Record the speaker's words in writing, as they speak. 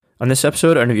On this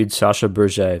episode, I interviewed Sasha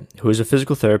Birge, who is a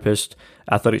physical therapist,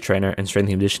 athletic trainer, and strength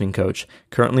and conditioning coach,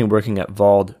 currently working at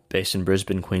Vald, based in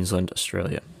Brisbane, Queensland,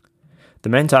 Australia. The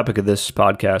main topic of this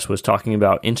podcast was talking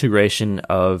about integration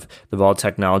of the Vald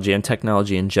technology and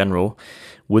technology in general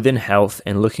within health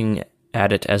and looking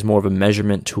at it as more of a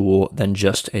measurement tool than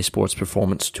just a sports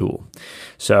performance tool.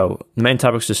 So the main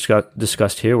topics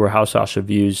discussed here were how Sasha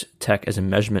views tech as a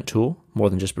measurement tool more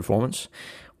than just performance,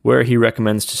 where he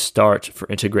recommends to start for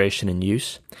integration and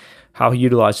use, how he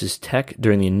utilizes tech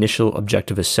during the initial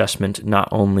objective assessment, not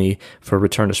only for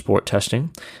return to sport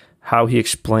testing, how he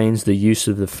explains the use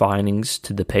of the findings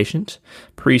to the patient,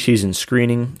 preseason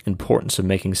screening, importance of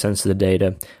making sense of the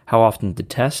data, how often to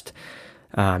test,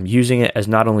 using it as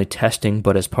not only testing,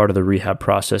 but as part of the rehab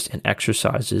process and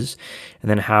exercises, and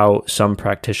then how some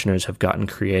practitioners have gotten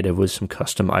creative with some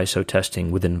custom ISO testing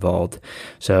within Vald.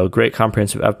 So great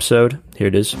comprehensive episode. Here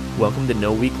it is. Welcome to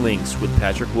No Weak Links with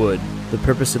Patrick Wood. The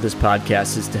purpose of this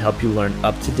podcast is to help you learn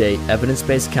up-to-date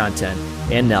evidence-based content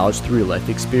and knowledge through real-life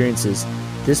experiences.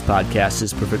 This podcast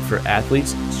is perfect for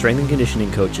athletes, strength and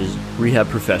conditioning coaches, rehab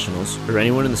professionals, or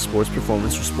anyone in the sports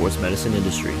performance or sports medicine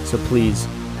industry. So please,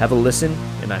 have a listen,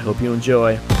 and I hope you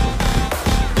enjoy.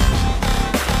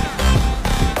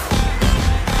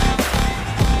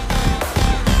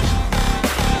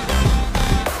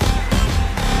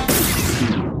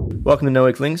 Welcome to No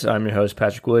Weak Links. I'm your host,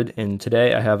 Patrick Wood, and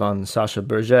today I have on Sasha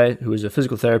Birge, who is a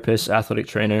physical therapist, athletic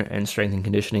trainer, and strength and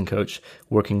conditioning coach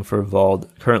working for Vald,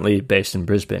 currently based in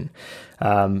Brisbane.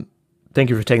 Thank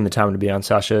you for taking the time to be on,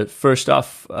 Sasha. First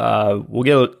off, we'll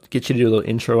get you to do a little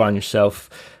intro on yourself,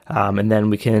 and then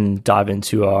we can dive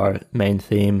into our main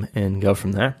theme and go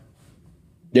from there.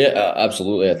 Yeah,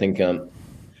 absolutely. I think I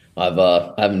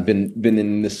haven't been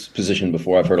in this position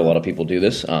before. I've heard a lot of people do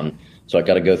this, so I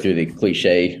got to go through the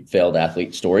cliche failed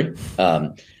athlete story,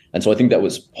 and so I think that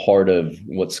was part of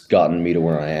what's gotten me to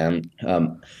where I am.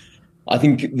 I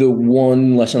think the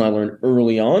one lesson I learned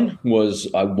early on was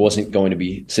I wasn't going to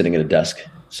be sitting at a desk.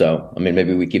 So, I mean,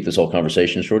 maybe we keep this whole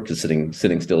conversation short because sitting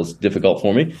still is difficult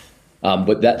for me.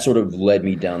 But that sort of led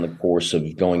me down the course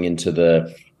of going into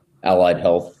the allied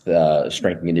health,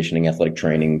 strength and conditioning, athletic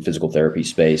training, physical therapy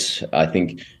space. I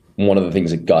think one of the things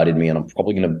that guided me, and I'm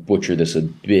probably going to butcher this a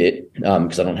bit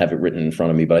because I don't have it written in front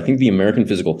of me, but I think the American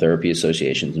Physical Therapy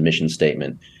Association's mission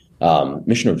statement,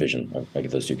 mission or vision, I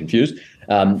get those two confused,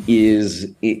 I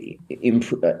think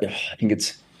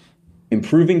it's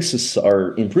improving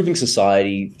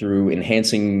society through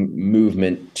enhancing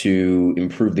movement to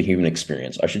improve the human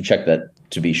experience. I should check that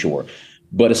to be sure.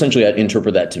 But essentially, I'd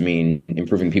interpret that to mean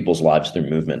improving people's lives through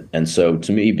movement. And so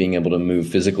to me, being able to move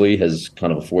physically has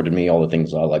kind of afforded me all the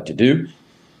things I like to do.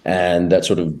 And that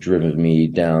sort of driven me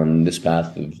down this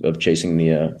path of chasing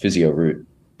the physio route.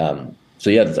 So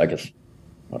yeah, I guess,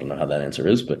 I don't know how that answer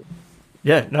is, but.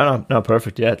 Yeah, no,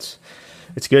 perfect. Yeah, it's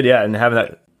good. Yeah. And having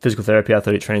that physical therapy,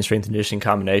 athletic training, strength and conditioning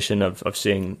combination of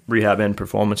seeing rehab and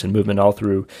performance and movement all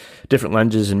through different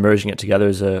lenses and merging it together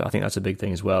I think that's a big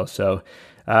thing as well. So,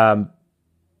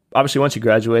 obviously once you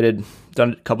graduated,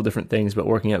 done a couple different things, but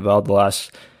working at Vald the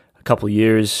last couple of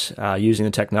years, using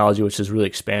the technology, which has really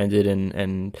expanded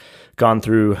and gone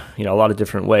through, a lot of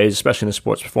different ways, especially in the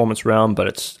sports performance realm, but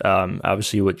it's,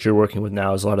 obviously what you're working with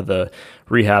now is a lot of the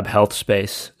rehab health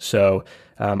space. So,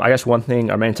 I guess one thing,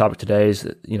 our main topic today is,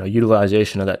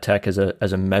 utilization of that tech as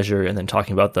a measure, and then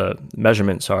talking about the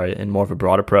measurement, in more of a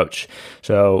broad approach.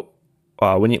 So,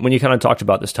 when you kind of talked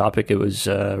about this topic, it was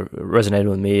resonated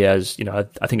with me as,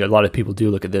 I think a lot of people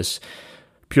do look at this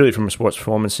purely from a sports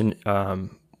performance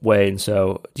way. And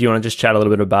so do you want to just chat a little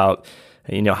bit about,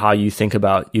 how you think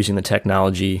about using the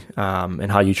technology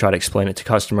and how you try to explain it to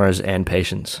customers and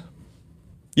patients?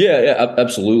 Yeah,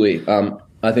 absolutely.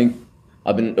 I think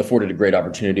I've been afforded a great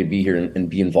opportunity to be here and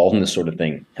be involved in this sort of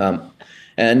thing.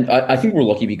 And I think we're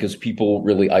lucky because people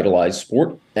really idolize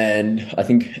sport. And I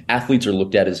think athletes are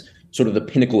looked at as sort of the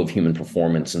pinnacle of human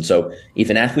performance. And so if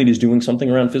an athlete is doing something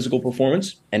around physical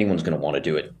performance, anyone's going to want to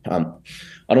do it.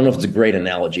 I don't know if it's a great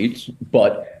analogy,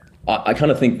 but I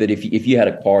kind of think that if you had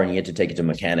a car and you had to take it to a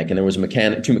mechanic, and there was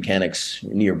two mechanics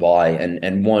nearby,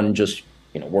 and one just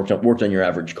worked on your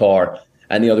average car,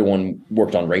 and the other one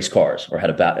worked on race cars or had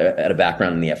a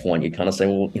background in the F1, you kind of say,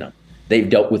 well, they've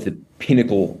dealt with the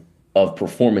pinnacle of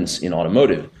performance in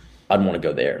automotive. I'd want to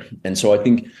go there. And so I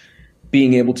think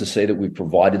being able to say that we've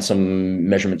provided some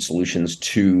measurement solutions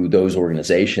to those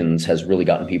organizations has really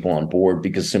gotten people on board,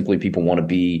 because simply people want to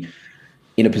be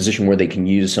in a position where they can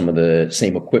use some of the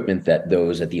same equipment that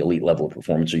those at the elite level of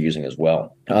performance are using as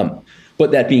well.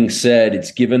 But that being said,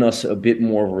 it's given us a bit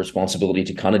more of a responsibility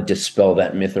to kind of dispel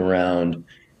that myth around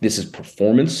this is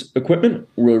performance equipment.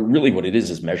 Really what it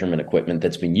is measurement equipment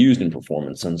that's been used in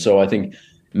performance. And so I think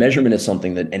measurement is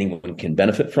something that anyone can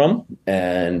benefit from.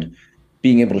 And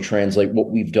being able to translate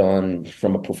what we've done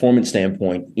from a performance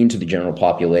standpoint into the general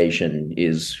population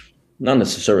is not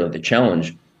necessarily the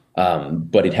challenge,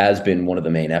 but it has been one of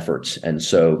the main efforts. And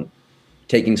so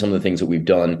taking some of the things that we've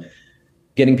done,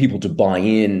 getting people to buy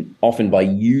in, often by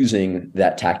using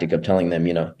that tactic of telling them,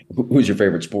 who's your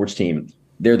favorite sports team?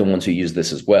 They're the ones who use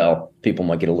this as well. People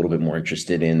might get a little bit more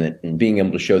interested in it, and being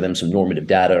able to show them some normative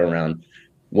data around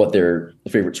what their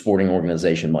favorite sporting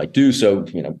organization might do. So,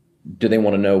 do they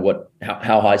want to know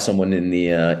how high someone in the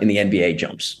NBA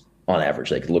jumps on average?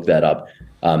 They could look that up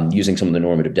using some of the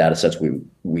normative data sets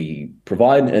we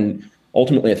provide. And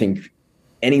ultimately, I think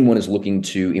anyone is looking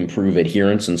to improve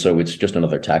adherence, and so it's just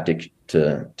another tactic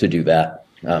to do that.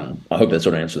 I hope that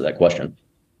sort of answers that question.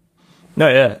 No,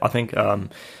 yeah, I think,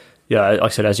 like I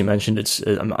said, as you mentioned, it's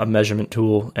a measurement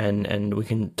tool, and we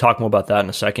can talk more about that in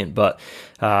a second. But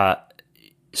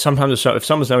sometimes if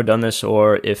someone's never done this,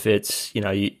 or if it's,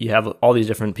 you have all these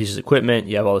different pieces of equipment,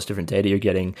 you have all this different data you're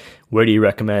getting, where do you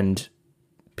recommend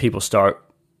people start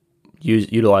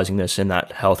utilizing this in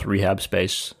that health rehab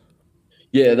space?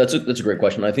 Yeah, that's a great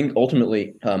question. I think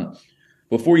ultimately,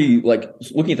 before you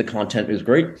looking at the content is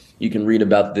great. You can read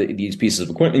about these pieces of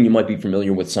equipment. You might be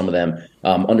familiar with some of them.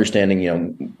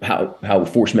 Understanding, how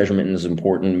force measurement is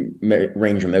important,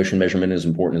 range of motion measurement is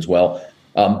important as well.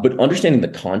 But understanding the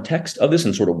context of this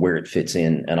and sort of where it fits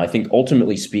in. And I think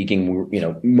ultimately speaking,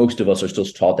 most of us are still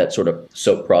taught that sort of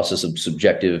SOAP process of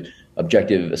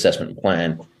objective assessment and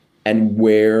plan, and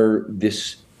where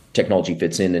this technology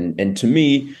fits in. And to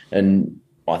me, and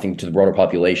I think to the broader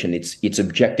population, it's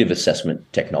objective assessment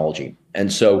technology.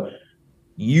 And so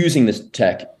using this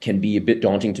tech can be a bit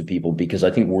daunting to people, because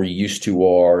I think we're used to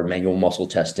our manual muscle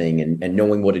testing and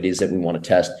knowing what it is that we want to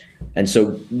test. And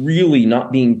so really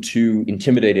not being too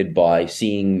intimidated by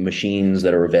seeing machines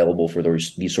that are available for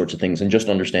these sorts of things, and just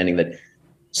understanding that,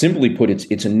 simply put,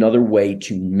 it's another way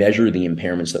to measure the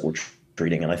impairments that we're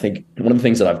treating. And I think one of the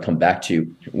things that I've come back to,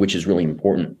 which is really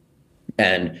important,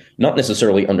 and not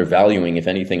necessarily undervaluing, if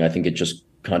anything, I think it just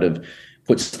kind of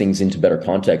puts things into better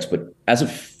context. But as a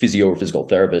physio or physical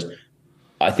therapist,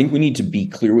 I think we need to be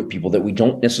clear with people that we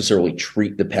don't necessarily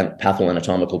treat the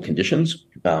pathoanatomical conditions.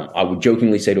 I would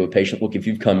jokingly say to a patient, look, if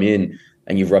you've come in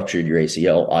and you've ruptured your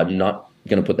ACL, I'm not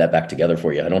going to put that back together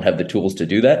for you. I don't have the tools to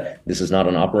do that. This is not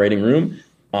an operating room.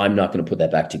 I'm not going to put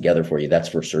that back together for you. That's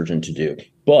for a surgeon to do.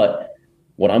 But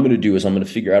what I'm going to do is I'm going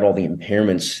to figure out all the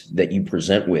impairments that you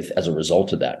present with as a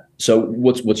result of that. So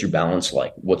what's your balance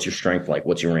like? What's your strength like?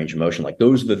 What's your range of motion like?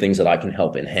 Those are the things that I can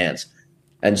help enhance.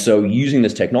 And so using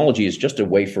this technology is just a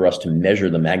way for us to measure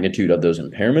the magnitude of those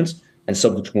impairments and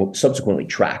subsequently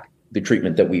track the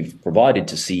treatment that we've provided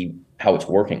to see how it's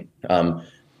working.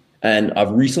 And I've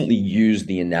recently used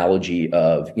the analogy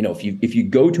of, if you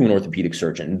go to an orthopedic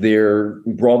surgeon, they're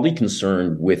broadly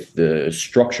concerned with the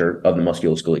structure of the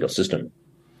musculoskeletal system.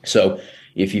 So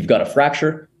if you've got a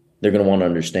fracture, they're going to want to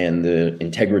understand the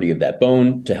integrity of that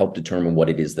bone to help determine what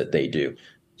it is that they do.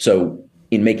 So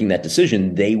in making that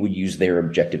decision, they would use their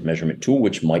objective measurement tool,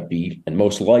 which might be, and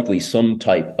most likely, some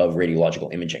type of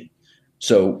radiological imaging.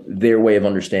 So their way of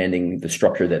understanding the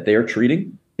structure that they're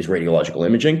treating is radiological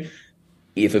imaging.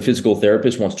 If a physical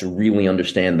therapist wants to really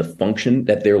understand the function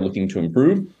that they're looking to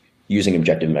improve, using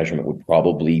objective measurement would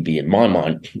probably be, in my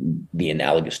mind, the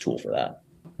analogous tool for that.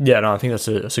 Yeah, no, I think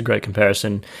that's a great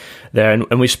comparison there.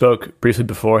 And we spoke briefly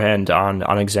beforehand on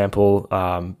an example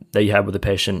that you had with a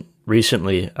patient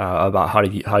recently about how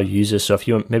to use this. So if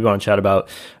you maybe want to chat about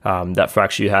that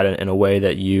fracture you had in a way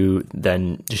that you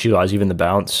then just utilize even the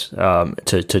bounce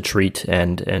to treat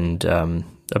and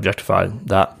objectify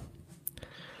that.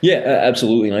 Yeah,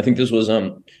 absolutely. And I think this was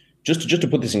just to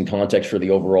put this in context for the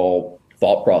overall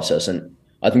thought process. And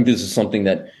I think this is something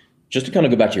that, just to kind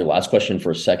of go back to your last question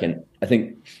for a second, I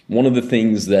think one of the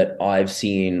things that I've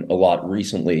seen a lot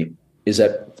recently is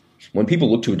that when people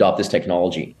look to adopt this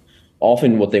technology,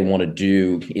 often what they want to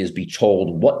do is be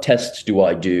told, what tests do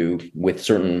I do with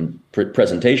certain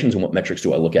presentations and what metrics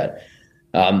do I look at?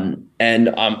 And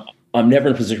I'm never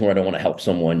in a position where I don't want to help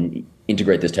someone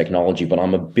integrate this technology, but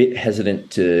I'm a bit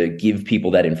hesitant to give people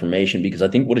that information, because I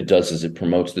think what it does is it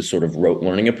promotes this sort of rote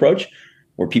learning approach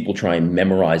where people try and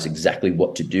memorize exactly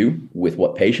what to do with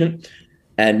what patient.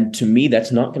 And to me,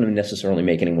 that's not going to necessarily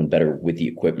make anyone better with the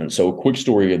equipment. So a quick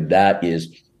story of that is,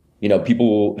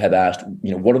 people have asked,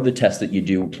 what are the tests that you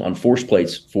do on force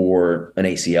plates for an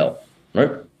ACL,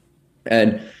 right?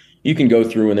 And you can go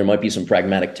through and there might be some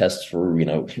pragmatic tests for,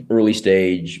 early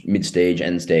stage, mid stage,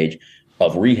 end stage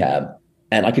of rehab.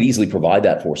 And I could easily provide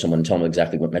that for someone and tell them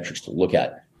exactly what metrics to look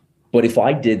at. But if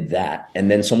I did that and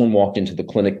then someone walked into the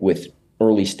clinic with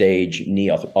early stage knee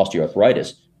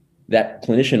osteoarthritis, that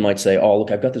clinician might say, oh,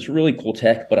 look, I've got this really cool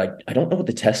tech, but I don't know what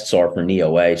the tests are for knee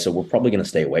OA, so we're probably going to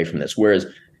stay away from this. Whereas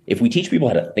if we teach people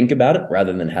how to think about it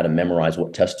rather than how to memorize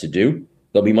what tests to do,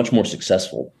 they'll be much more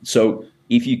successful. So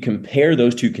if you compare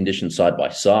those two conditions side by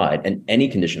side, and any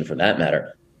condition for that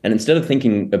matter, and instead of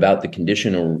thinking about the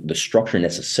condition or the structure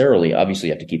necessarily, obviously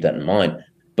you have to keep that in mind,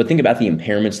 but think about the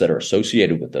impairments that are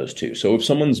associated with those two. So if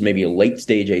someone's maybe a late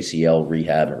stage ACL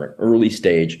rehab or an early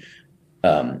stage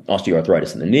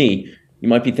osteoarthritis in the knee, you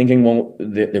might be thinking, well,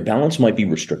 their balance might be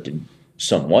restricted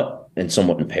somewhat and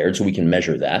somewhat impaired, so we can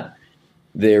measure that.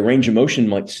 Their range of motion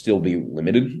might still be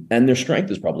limited, and their strength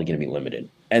is probably going to be limited.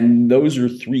 And those are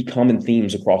three common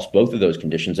themes across both of those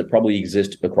conditions that probably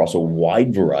exist across a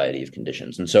wide variety of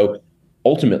conditions. And so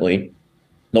ultimately,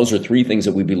 those are three things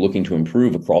that we'd be looking to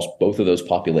improve across both of those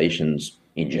populations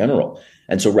in general.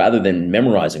 And so rather than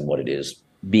memorizing what it is,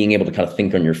 being able to kind of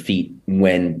think on your feet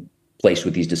when placed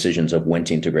with these decisions of when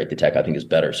to integrate the tech, I think is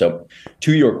better. So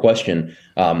to your question,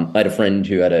 I had a friend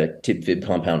who had a tib-fib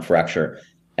compound fracture.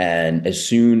 And as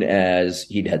soon as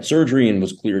he'd had surgery and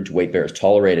was cleared to weight bear as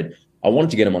tolerated, I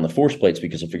wanted to get him on the force plates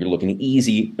because I figured looking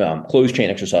easy closed chain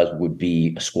exercise would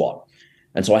be a squat.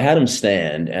 And so I had him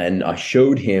stand and I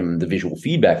showed him the visual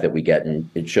feedback that we get. And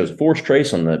it shows a force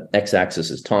trace on the x-axis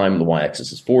is time, the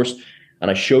y-axis is force. And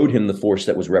I showed him the force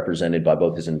that was represented by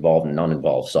both his involved and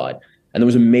non-involved side. And there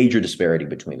was a major disparity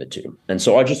between the two. And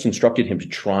so I just instructed him to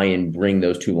try and bring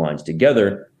those two lines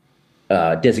together,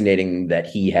 designating that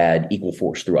he had equal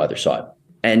force through either side.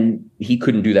 And he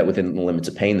couldn't do that within the limits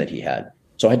of pain that he had.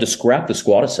 So I had to scrap the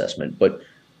squat assessment. But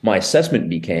my assessment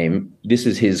became, this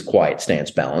is his quiet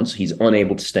stance balance. He's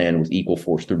unable to stand with equal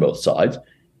force through both sides.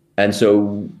 And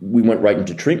so we went right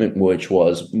into treatment, which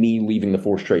was me leaving the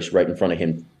force trace right in front of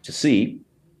him to see,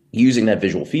 using that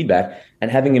visual feedback and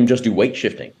having him just do weight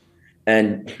shifting.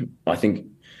 And I think,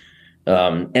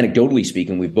 anecdotally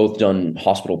speaking, we've both done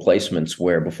hospital placements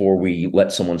where before we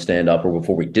let someone stand up or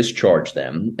before we discharge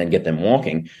them and get them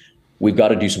walking, we've got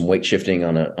to do some weight shifting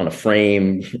on a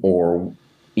frame or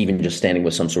even just standing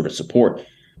with some sort of support.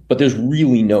 But there's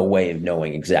really no way of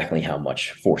knowing exactly how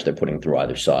much force they're putting through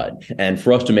either side. And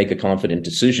for us to make a confident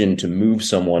decision to move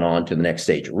someone on to the next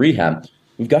stage of rehab,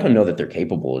 we've got to know that they're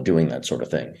capable of doing that sort of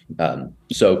thing.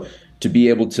 So to be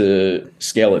able to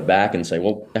scale it back and say,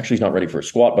 well, actually he's not ready for a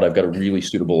squat, but I've got a really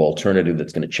suitable alternative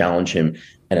that's going to challenge him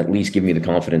and at least give me the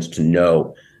confidence to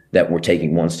know that we're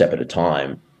taking one step at a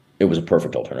time. It was a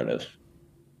perfect alternative.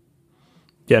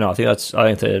 Yeah, no, I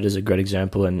think that it is a great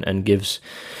example and gives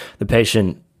the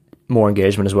patient more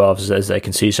engagement as well, as they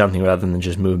can see something rather than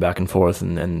just moving back and forth,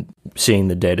 and seeing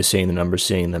the data, seeing the numbers,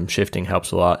 seeing them shifting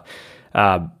helps a lot.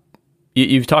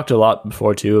 You've talked a lot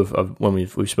before too of when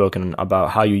we've spoken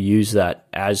about how you use that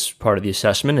as part of the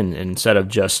assessment, and instead of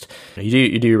just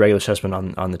you do your regular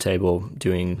assessment on the table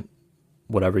doing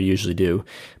whatever you usually do,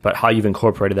 but how you've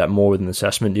incorporated that more within the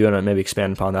assessment. Do you want to maybe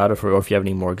expand upon that, or if you have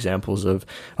any more examples of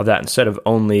that, instead of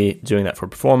only doing that for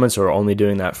performance or only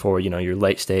doing that for your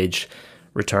late stage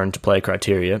return to play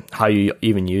criteria, how you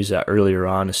even use that earlier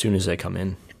on as soon as they come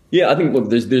in? Yeah, I think, look,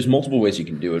 there's multiple ways you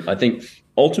can do it. I think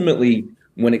ultimately,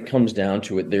 when it comes down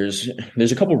to it, there's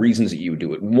a couple reasons that you would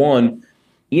do it. One,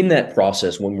 in that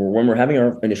process, when we're having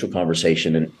our initial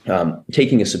conversation and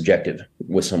taking a subjective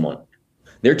with someone,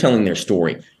 they're telling their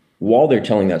story. While they're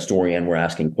telling that story and we're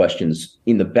asking questions,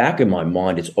 in the back of my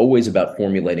mind, it's always about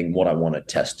formulating what I want to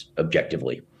test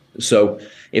objectively. So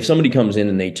if somebody comes in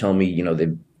and they tell me,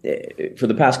 for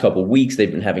the past couple of weeks, they've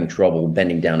been having trouble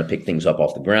bending down to pick things up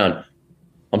off the ground,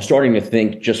 I'm starting to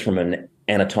think just from an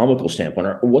anatomical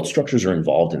standpoint, what structures are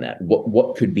involved in that?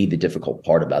 What could be the difficult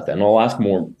part about that? And I'll ask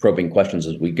more probing questions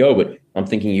as we go, but I'm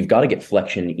thinking you've got to get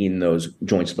flexion in those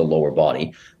joints of the lower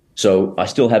body. So I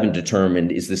still haven't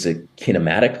determined, is this a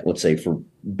kinematic, let's say for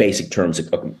basic terms,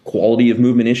 a quality of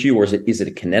movement issue, or is it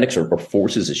a kinetics or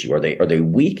forces issue? Are they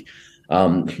weak?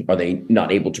 Are they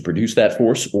not able to produce that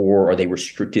force, or are they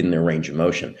restricted in their range of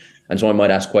motion? And so I might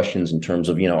ask questions in terms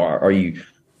of, are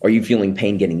you feeling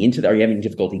pain getting into that? Are you having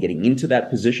difficulty getting into that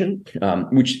position?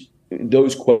 Which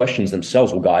those questions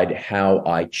themselves will guide how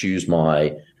I choose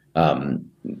my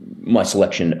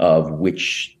selection of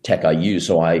which tech I use.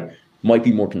 So I might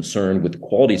be more concerned with the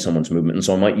quality of someone's movement. And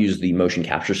so I might use the motion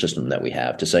capture system that we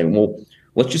have to say, well,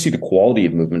 let's just see the quality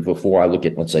of movement before I look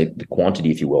at, let's say, the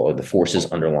quantity, if you will, or the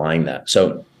forces underlying that.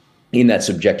 So in that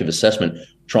subjective assessment,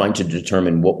 trying to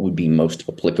determine what would be most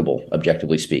applicable,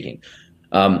 objectively speaking.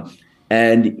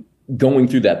 And going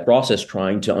through that process,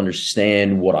 trying to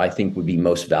understand what I think would be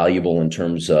most valuable in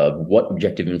terms of what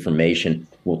objective information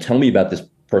will tell me about this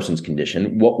person's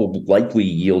condition, what will likely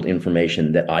yield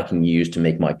information that I can use to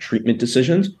make my treatment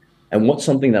decisions, and what's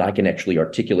something that I can actually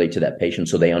articulate to that patient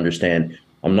so they understand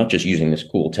I'm not just using this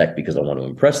cool tech because I want to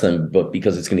impress them, but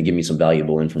because it's going to give me some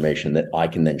valuable information that I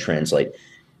can then translate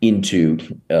into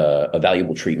a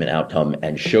valuable treatment outcome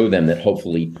and show them that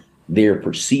hopefully their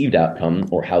perceived outcome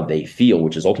or how they feel,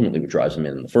 which is ultimately what drives them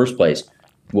in the first place,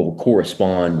 will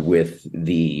correspond with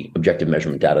the objective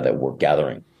measurement data that we're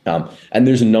gathering. And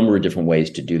there's a number of different ways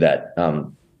to do that.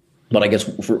 But I guess,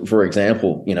 for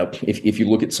example, if you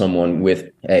look at someone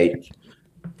with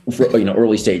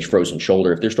early stage frozen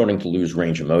shoulder, if they're starting to lose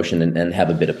range of motion and have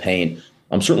a bit of pain,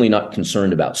 I'm certainly not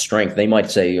concerned about strength. They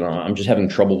might say, I'm just having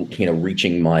trouble,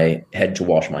 reaching my head to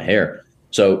wash my hair.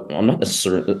 So I'm not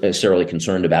necessarily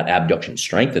concerned about abduction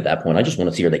strength at that point. I just want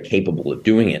to see, are they capable of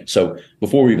doing it? So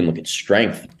before we even look at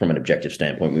strength from an objective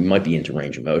standpoint, we might be into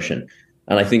range of motion.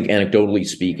 And I think anecdotally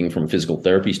speaking, from a physical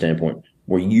therapy standpoint,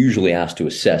 we're usually asked to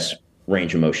assess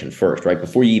range of motion first, right?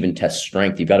 Before you even test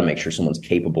strength, you've got to make sure someone's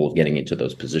capable of getting into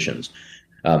those positions.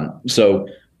 So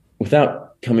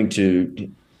without coming to,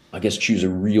 I guess, choose a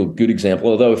real good example,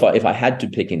 although if I had to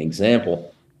pick an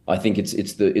example, I think it's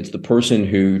the person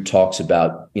who talks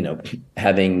about,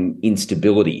 having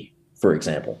instability, for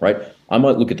example, right? I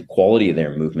might look at the quality of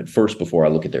their movement first before I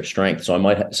look at their strength. So I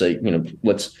might say,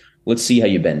 let's see how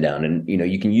you bend down. And,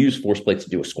 you can use force plates to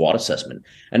do a squat assessment.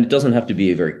 And it doesn't have to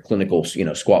be a very clinical,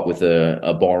 squat with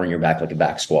a bar on your back, like a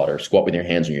back squat, or squat with your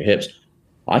hands on your hips.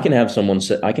 I can have someone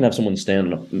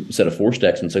stand on a set of force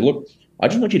decks and say, look, I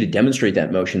just want you to demonstrate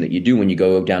that motion that you do when you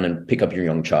go down and pick up your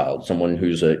young child, someone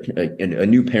who's a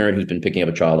new parent who's been picking up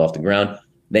a child off the ground.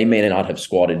 They may not have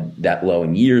squatted that low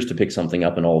in years to pick something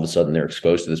up, and all of a sudden they're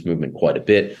exposed to this movement quite a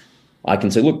bit. I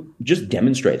can say, look, just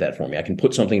demonstrate that for me. I can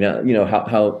put something down.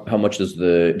 How much does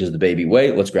the baby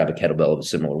weigh? Let's grab a kettlebell of a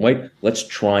similar weight. Let's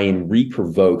try and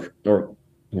reprovoke or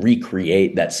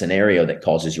recreate that scenario that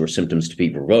causes your symptoms to be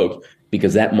provoked,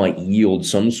 because that might yield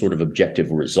some sort of objective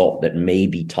result that may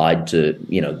be tied to,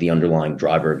 the underlying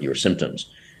driver of your symptoms.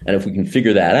 And if we can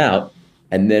figure that out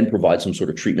and then provide some sort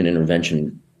of treatment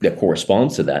intervention that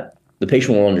corresponds to that, the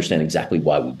patient will understand exactly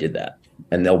why we did that,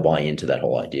 and they'll buy into that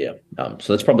whole idea.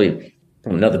 So that's probably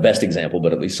not the best example,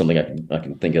 but at least something I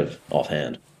can think of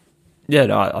offhand. Yeah,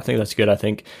 no, I think that's good. I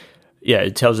think,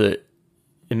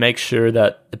 it makes sure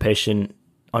that the patient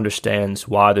understands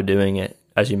why they're doing it,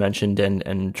 as you mentioned,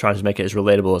 and tries to make it as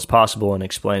relatable as possible and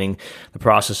explaining the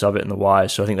process of it and the why.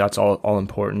 So I think that's all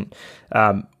important.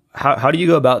 How do you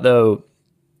go about, though?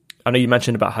 I know you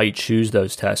mentioned about how you choose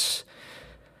those tests.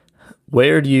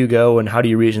 Where do you go and how do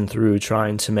you reason through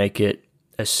trying to make it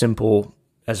as simple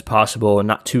as possible and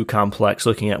not too complex,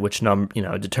 looking at which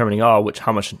determining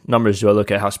how much numbers do I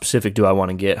look at, how specific do I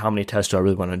want to get, how many tests do I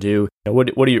really want to do?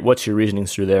 What's your reasoning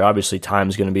through there? Obviously, time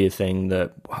is going to be a thing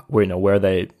that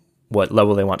what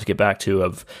level they want to get back to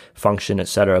of function, et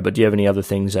cetera. But do you have any other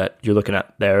things that you're looking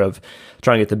at there of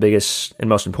trying to get the biggest and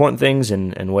most important things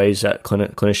and ways that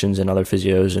clinicians and other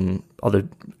physios and other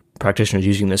practitioners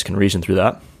using this can reason through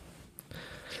that?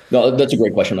 No, that's a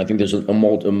great question. I think there's a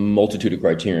multitude of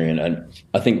criterion. And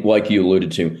I think, like you alluded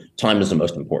to, time is the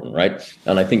most important, right?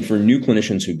 And I think for new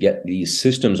clinicians who get these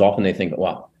systems, often they think,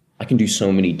 wow, I can do so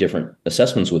many different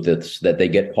assessments with this, that they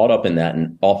get caught up in that.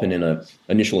 And often in an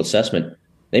initial assessment,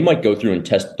 they might go through and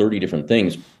test 30 different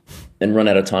things and run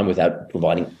out of time without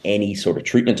providing any sort of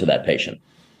treatment to that patient.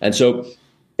 And so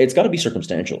it's got to be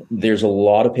circumstantial. There's a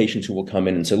lot of patients who will come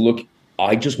in and say, look,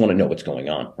 I just want to know what's going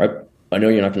on, right? I know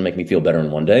you're not going to make me feel better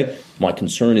in one day. My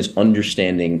concern is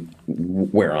understanding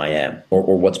where I am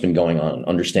or what's been going on,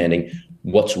 understanding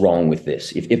what's wrong with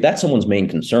this. If that's someone's main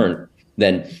concern,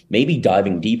 then maybe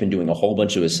diving deep and doing a whole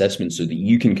bunch of assessments so that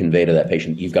you can convey to that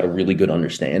patient you've got a really good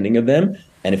understanding of them.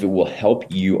 And if it will help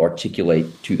you articulate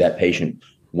to that patient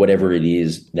whatever it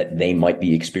is that they might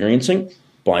be experiencing,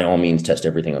 by all means, test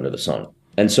everything under the sun.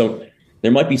 And so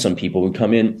there might be some people who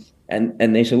come in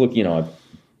and they say, look,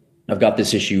 I've got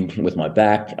this issue with my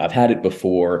back. I've had it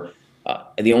before.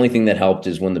 The only thing that helped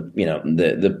is when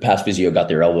the past physio got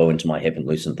their elbow into my hip and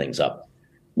loosened things up.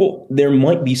 Well, there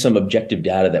might be some objective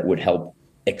data that would help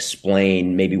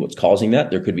explain maybe what's causing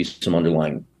that. There could be some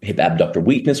underlying hip abductor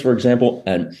weakness, for example.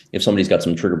 And if somebody's got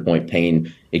some trigger point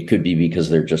pain, it could be because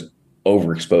they're just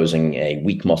overexposing a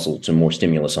weak muscle to more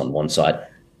stimulus on one side.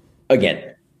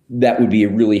 Again, that would be a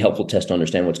really helpful test to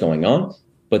understand what's going on.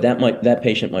 But that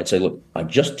patient might say, look, I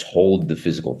just told the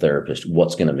physical therapist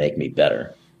what's going to make me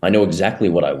better. I know exactly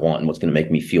what I want and what's going to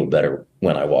make me feel better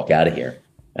when I walk out of here.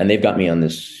 and they've got me on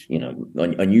this,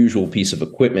 unusual piece of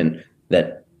equipment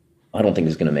that I don't think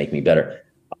is going to make me better.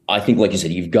 I think, like you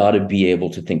said, you've got to be able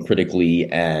to think critically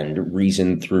and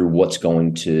reason through what's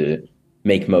going to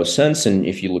make most sense. And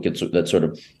if you look at that sort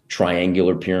of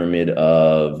triangular pyramid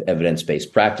of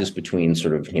evidence-based practice between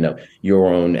sort of,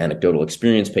 your own anecdotal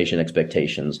experience, patient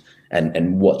expectations,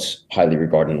 and what's highly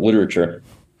regarded in literature,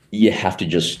 you have to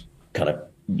just kind of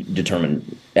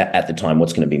determine at the time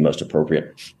what's going to be most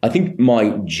appropriate. I think my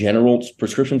general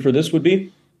prescription for this would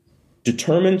be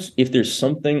determines if there's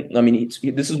something. I mean,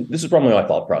 this is probably my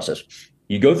thought process.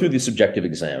 You go through the subjective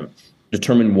exam,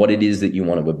 determine what it is that you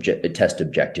want to test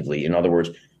objectively. In other words,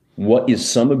 what is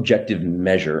some objective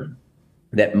measure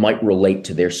that might relate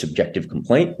to their subjective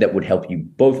complaint that would help you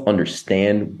both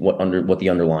understand what the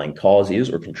underlying cause is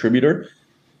or contributor,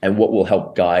 and what will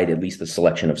help guide at least the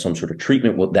selection of some sort of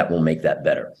treatment that will make that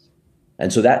better.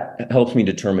 And so that helps me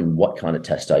determine what kind of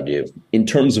test I do. In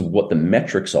terms of what the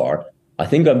metrics are, I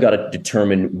think I've got to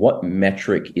determine what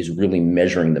metric is really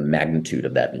measuring the magnitude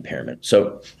of that impairment.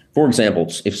 So, for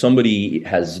example, if somebody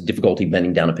has difficulty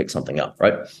bending down to pick something up,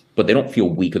 right, but they don't feel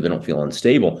weak or they don't feel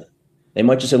unstable, they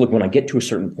might just say, look, when I get to a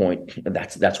certain point,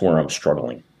 that's where I'm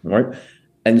struggling, right?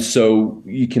 And so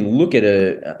you can look at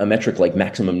a metric like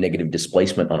maximum negative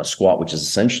displacement on a squat, which is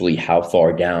essentially how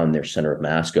far down their center of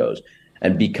mass goes.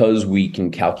 And because we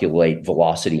can calculate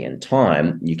velocity and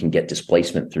time, you can get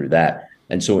displacement through that.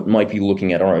 And so it might be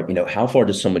looking at, all right, how far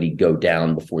does somebody go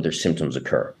down before their symptoms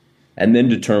occur? And then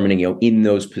determining, in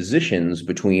those positions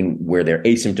between where they're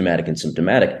asymptomatic and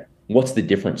symptomatic, what's the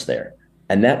difference there?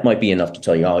 And that might be enough to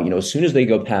tell you, as soon as they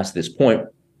go past this point,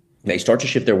 they start to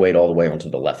shift their weight all the way onto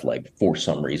the left leg for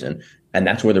some reason. And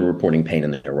that's where they're reporting pain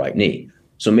in their right knee.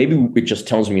 So maybe it just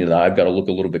tells me that I've got to look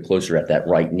a little bit closer at that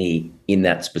right knee in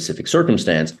that specific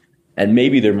circumstance. And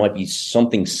maybe there might be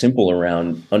something simple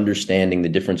around understanding the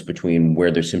difference between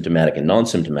where they're symptomatic and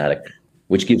non-symptomatic,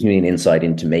 which gives me an insight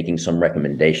into making some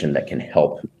recommendation that can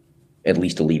help at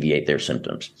least alleviate their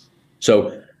symptoms.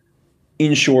 So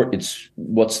in short, it's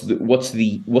what's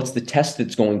the test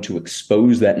that's going to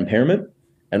expose that impairment,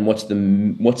 and what's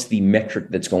the metric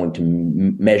that's going to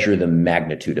measure the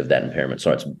magnitude of that impairment.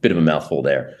 So it's a bit of a mouthful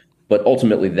there, but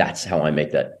ultimately that's how I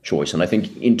make that choice. And I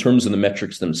think in terms of the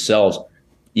metrics themselves,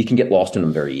 you can get lost in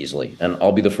them very easily. And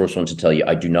I'll be the first one to tell you,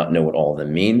 I do not know what all of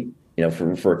them mean.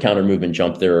 For a counter movement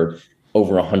jump, there are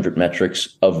over 100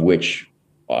 metrics, of which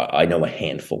I know a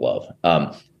handful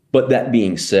of. But that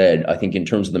being said, I think in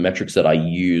terms of the metrics that I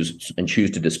use and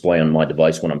choose to display on my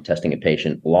device when I'm testing a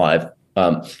patient live,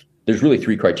 there's really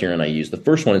three criterion I use. The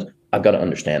first one is I've got to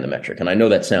understand the metric. And I know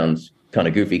that sounds kind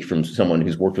of goofy from someone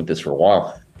who's worked with this for a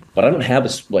while, but I don't have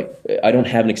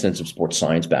an extensive sports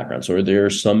science background. So there are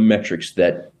some metrics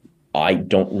that I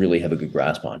don't really have a good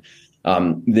grasp on.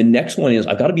 The next one is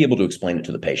I've got to be able to explain it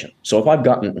to the patient. So if I've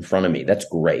gotten it in front of me, that's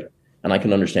great. And I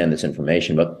can understand this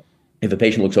information. But if a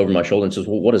patient looks over my shoulder and says,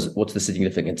 well, what's the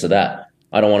significance of that?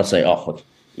 I don't want to say, oh, look,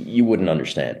 you wouldn't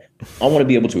understand. I want to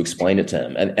be able to explain it to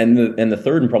him. And the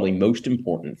third and probably most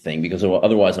important thing, because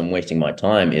otherwise I'm wasting my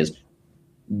time, is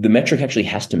the metric actually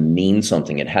has to mean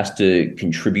something. It has to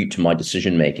contribute to my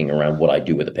decision-making around what I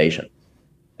do with a patient.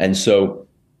 And so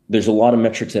there's a lot of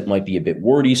metrics that might be a bit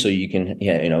wordy. So you can,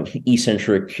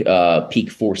 eccentric peak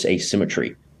force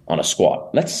asymmetry on a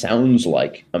squat. That sounds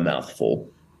like a mouthful,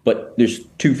 but there's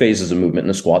two phases of movement in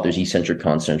a squat. There's eccentric,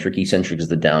 concentric. Eccentric is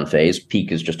the down phase.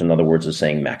 Peak is just another words of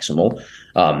saying maximal.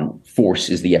 Force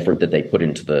is the effort that they put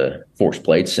into the force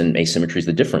plates, and asymmetry is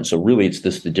the difference. So really it's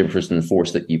the difference in the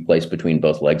force that you place between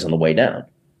both legs on the way down.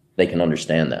 They can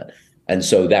understand that. And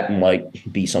so that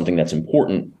might be something that's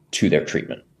important to their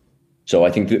treatment. So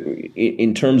I think that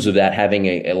in terms of that, having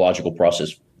a logical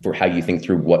process for how you think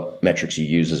through what metrics you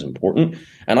use is important.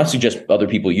 And I suggest other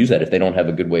people use that if they don't have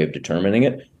a good way of determining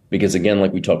it. Because again,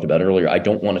 like we talked about earlier, I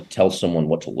don't want to tell someone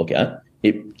what to look at.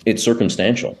 It's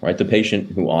circumstantial, right? The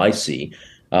patient who I see.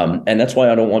 And that's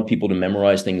why I don't want people to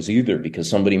memorize things either, because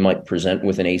somebody might present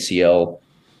with an ACL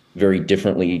very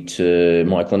differently to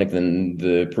my clinic than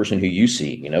the person who you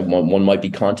see. One might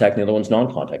be contact and the other one's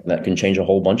non-contact. And that can change a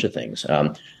whole bunch of things.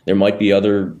 There might be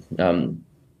other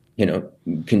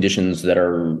conditions that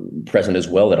are present as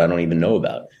well that I don't even know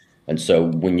about. And so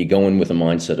when you go in with a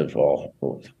mindset of,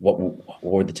 what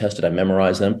were the tests? Did I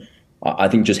memorize them? I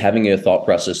think just having a thought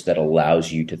process that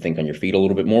allows you to think on your feet a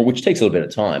little bit more, which takes a little bit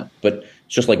of time, but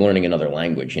it's just like learning another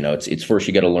language. It's first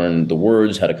you got to learn the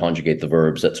words, how to conjugate the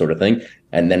verbs, that sort of thing.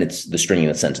 And then it's the stringing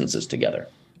the sentences together.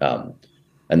 And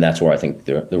that's where I think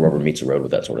the rubber meets the road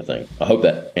with that sort of thing. I hope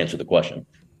that answered the question.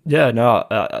 Yeah, no,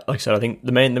 like I said, I think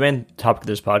the main topic of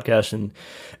this podcast, and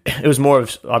it was more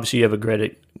of, obviously you have a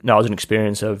great knowledge and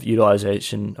experience of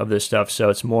utilization of this stuff, so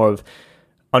it's more of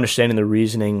understanding the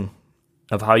reasoning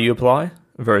of how you apply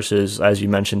versus, as you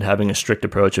mentioned, having a strict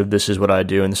approach of this is what I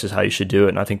do and this is how you should do it.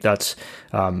 And I think that's,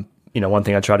 one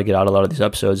thing I try to get out of a lot of these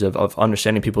episodes of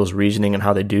understanding people's reasoning and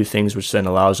how they do things, which then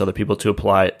allows other people to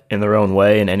apply it in their own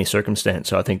way in any circumstance.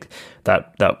 So I think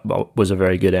that was a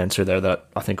very good answer there that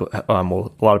I think a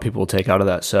lot of people will take out of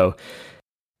that. So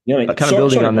kind of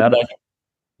building on that.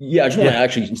 Yeah, I just want to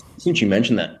actually, since you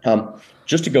mentioned that,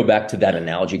 just to go back to that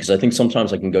analogy, because I think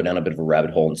sometimes I can go down a bit of a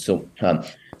rabbit hole and still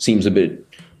seems a bit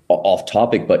off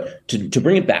topic, but to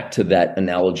bring it back to that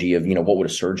analogy of, what would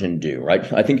a surgeon do,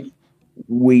 right? I think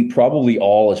we probably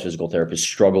all as physical therapists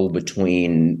struggle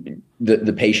between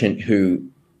the patient who,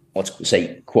 let's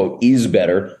say, quote, is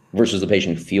better versus the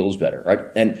patient who feels better, right?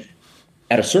 And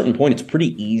at a certain point, it's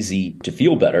pretty easy to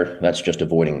feel better. That's just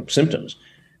avoiding symptoms.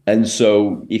 And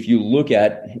so if you look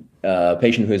at a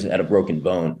patient who has had a broken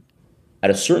bone,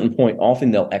 at a certain point,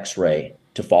 often they'll x-ray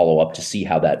to follow up to see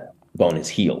how that bone is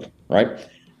healed, right?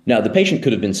 Now, the patient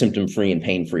could have been symptom-free and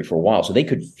pain-free for a while, so they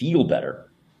could feel better.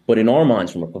 But in our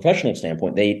minds, from a professional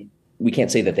standpoint, we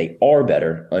can't say that they are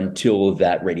better until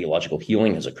that radiological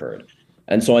healing has occurred.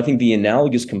 And so I think the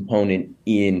analogous component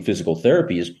in physical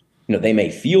therapy is, they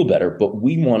may feel better, but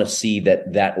we want to see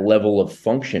that level of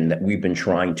function that we've been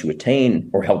trying to attain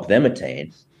or help them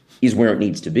attain is where it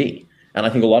needs to be. And I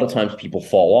think a lot of times people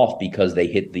fall off because they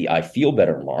hit the I feel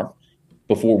better mark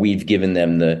before we've given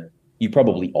them the you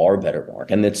probably are better mark.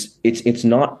 And it's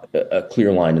not a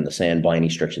clear line in the sand by any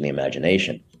stretch of the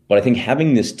imagination. But I think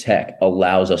having this tech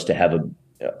allows us to have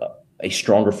a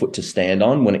stronger foot to stand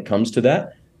on when it comes to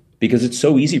that, because it's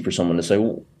so easy for someone to say,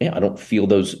 well, yeah, I don't feel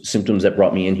those symptoms that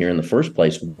brought me in here in the first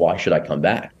place. Why should I come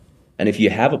back? And if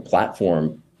you have a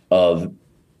platform of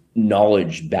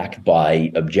knowledge backed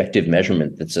by objective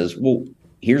measurement that says, well,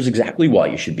 here's exactly why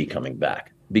you should be coming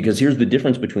back, because here's the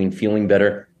difference between feeling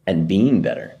better and being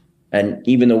better. And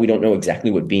even though we don't know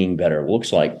exactly what being better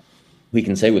looks like, we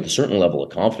can say with a certain level of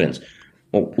confidence,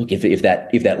 well, look, if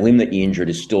that limb that you injured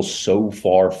is still so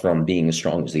far from being as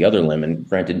strong as the other limb, and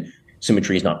granted,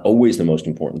 symmetry is not always the most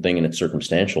important thing and it's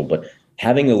circumstantial, but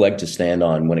having a leg to stand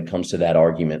on when it comes to that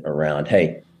argument around,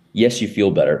 hey, yes, you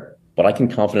feel better, but I can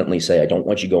confidently say I don't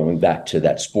want you going back to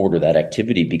that sport or that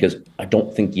activity because I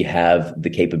don't think you have the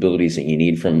capabilities that you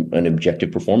need from an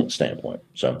objective performance standpoint.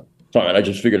 So, sorry, I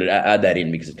just figured to add that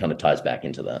in because it kind of ties back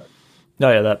into that.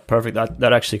 No, yeah, that perfect.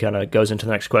 That actually kind of goes into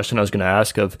the next question I was going to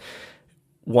ask of,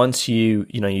 once you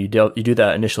do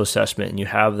that initial assessment and you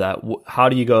have that, how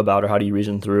do you go about, or how do you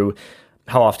reason through,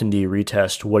 how often do you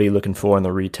retest? What are you looking for in the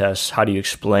retests? How do you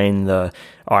explain all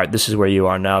right, this is where you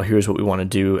are now, here's what we want to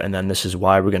do, and then this is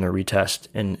why we're going to retest,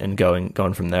 and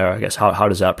going from there, I guess. How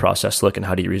does that process look, and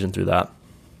how do you reason through that?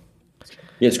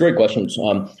 Yeah, it's a great question.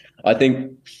 I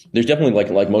think there's definitely,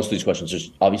 like most of these questions,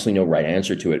 there's obviously no right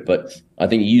answer to it, but I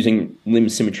think using limb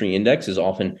symmetry index is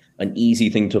often an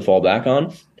easy thing to fall back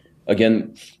on.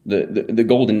 Again, the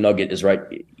golden nugget is, right,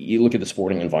 you look at the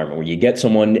sporting environment where you get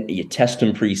someone, you test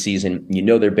them preseason, you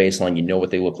know their baseline, you know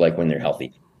what they look like when they're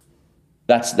healthy.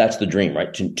 That's the dream,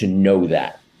 right, to know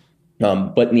that.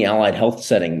 But in the allied health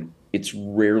setting, it's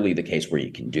rarely the case where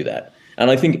you can do that.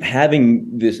 And I think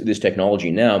having this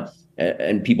technology now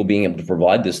and people being able to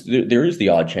provide this, there is the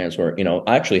odd chance where,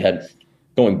 I actually had,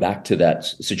 going back to that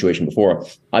situation before,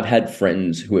 I've had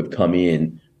friends who have come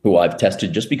in who I've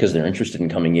tested just because they're interested in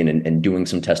coming in and doing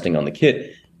some testing on the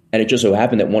kit. And it just so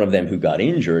happened that one of them who got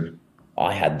injured,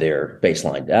 I had their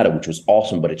baseline data, which was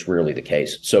awesome, but it's rarely the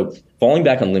case. So falling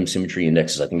back on limb symmetry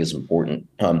indexes, I think, is important.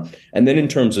 And then in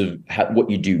terms of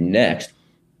what you do next,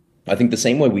 I think the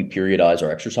same way we periodize our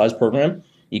exercise program,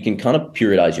 you can kind of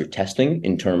periodize your testing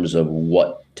in terms of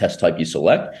what test type you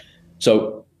select.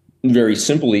 So very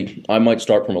simply, I might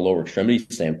start from a lower extremity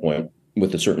standpoint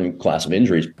with a certain class of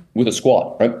injuries with a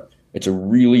squat, right? It's a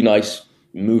really nice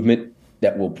movement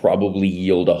that will probably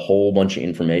yield a whole bunch of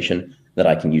information that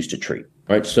I can use to treat,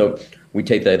 right? So we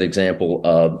take that example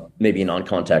of maybe a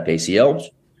non-contact ACL,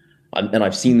 and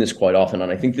I've seen this quite often,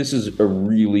 and I think this is a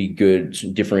really good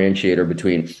differentiator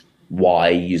between why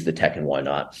use the tech and why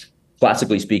not.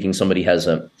 Classically speaking, somebody has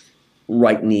a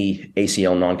right knee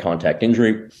ACL non-contact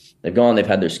injury. They've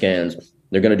had their scans.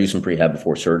 They're going to do some prehab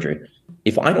before surgery.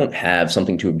 If I don't have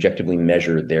something to objectively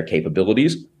measure their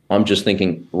capabilities, I'm just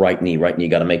thinking right knee,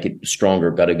 got to make it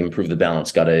stronger, got to improve the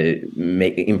balance, got to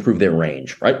improve their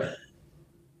range, right?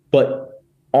 But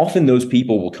often those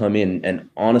people will come in and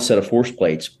on a set of force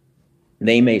plates,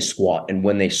 they may squat. And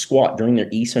when they squat during their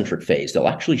eccentric phase, they'll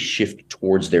actually shift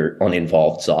towards their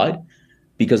uninvolved side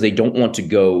because they don't want to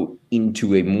go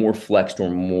into a more flexed or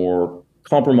more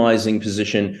compromising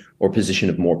position or position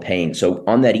of more pain. So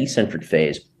on that eccentric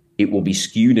phase, it will be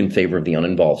skewed in favor of the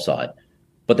uninvolved side,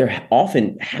 but they're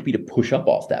often happy to push up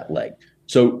off that leg.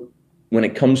 So when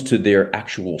it comes to their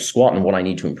actual squat and what I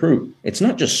need to improve, it's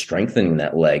not just strengthening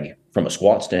that leg from a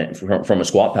squat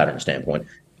pattern standpoint.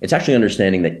 It's actually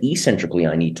understanding that eccentrically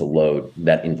I need to load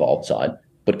that involved side,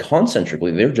 but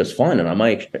concentrically they're just fine, and I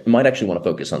might actually want to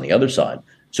focus on the other side.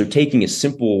 So taking a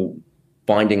simple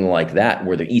finding like that,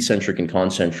 where the eccentric and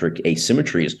concentric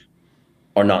asymmetries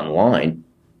are not in line,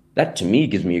 that to me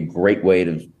gives me a great way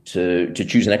to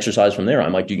choose an exercise from there. I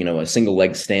might do a single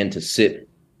leg stand to sit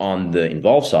on the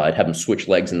involved side, have them switch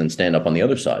legs, and then stand up on the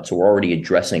other side. So we're already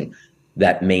addressing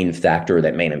that main factor,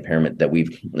 that main impairment that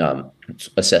we've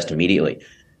assessed immediately.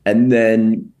 And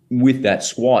then with that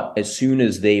squat, as soon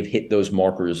as they've hit those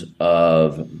markers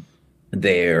of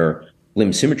their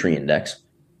limb symmetry index,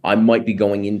 I might be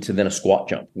going into then a squat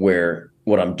jump, where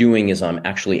what I'm doing is I'm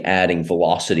actually adding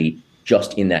velocity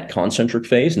just in that concentric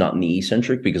phase, not in the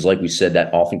eccentric, because like we said,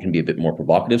 that often can be a bit more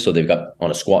provocative. So they've got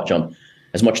on a squat jump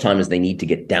as much time as they need to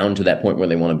get down to that point where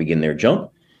they want to begin their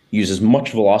jump, use as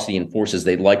much velocity and force as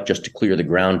they'd like just to clear the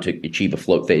ground to achieve a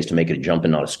float phase to make it a jump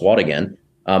and not a squat again.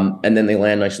 And then they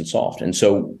land nice and soft. And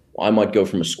so I might go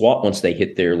from a squat once they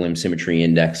hit their limb symmetry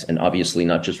index, and obviously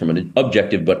not just from an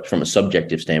objective, but from a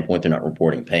subjective standpoint, they're not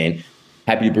reporting pain.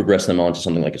 Happy to progress them on to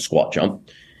something like a squat jump.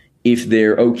 If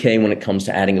they're okay when it comes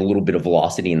to adding a little bit of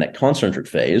velocity in that concentric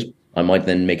phase, I might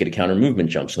then make it a counter movement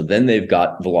jump. So then they've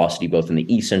got velocity both in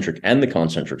the eccentric and the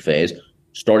concentric phase,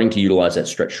 starting to utilize that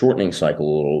stretch shortening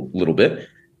cycle a little bit.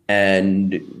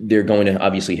 And they're going to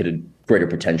obviously hit a greater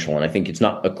potential. And I think it's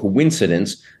not a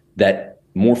coincidence that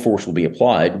more force will be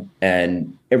applied,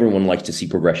 and everyone likes to see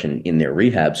progression in their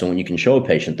rehab. So when you can show a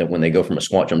patient that when they go from a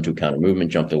squat jump to a counter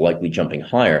movement jump, they're likely jumping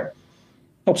higher,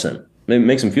 helps them. It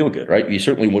makes them feel good, right? You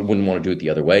certainly wouldn't want to do it the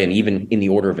other way. And even in the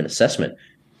order of an assessment,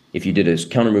 if you did a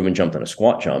counter movement jump and a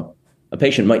squat jump, a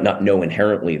patient might not know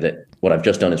inherently that what I've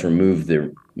just done is remove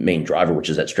the main driver, which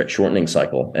is that stretch shortening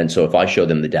cycle. And so if I show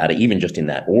them the data, even just in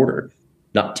that order,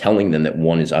 not telling them that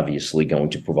one is obviously going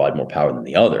to provide more power than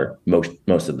the other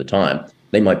most of the time,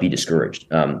 they might be discouraged.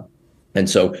 And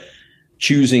so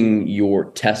choosing your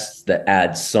tests that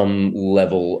add some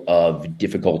level of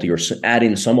difficulty or add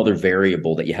in some other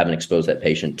variable that you haven't exposed that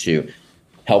patient to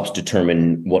helps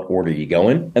determine what order you go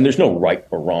in. And there's no right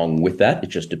or wrong with that. It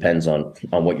just depends on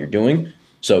what you're doing.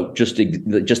 So just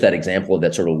that example of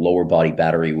that sort of lower body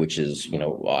battery, which is,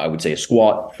 I would say a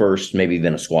squat first, maybe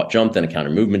then a squat jump, then a counter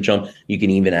movement jump. You can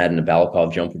even add in a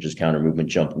Balakov jump, which is counter movement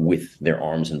jump with their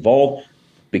arms involved,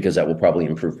 because that will probably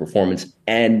improve performance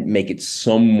and make it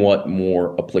somewhat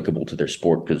more applicable to their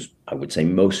sport. Because I would say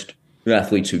most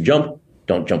athletes who jump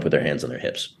don't jump with their hands on their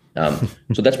hips.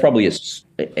 So that's probably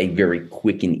a very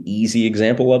quick and easy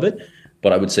example of it.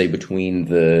 But I would say between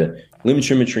the limb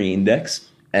symmetry index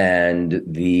and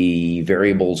the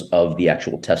variables of the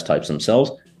actual test types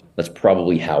themselves, that's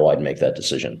probably how I'd make that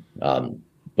decision.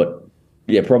 But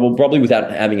yeah, probably without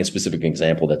having a specific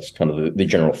example, that's kind of the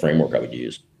general framework I would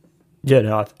use. Yeah,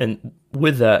 no, and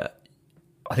with that,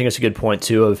 I think it's a good point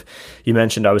too. You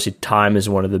mentioned obviously time is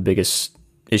one of the biggest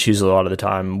issues a lot of the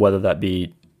time, whether that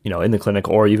be in the clinic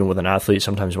or even with an athlete.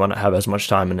 Sometimes you want to have as much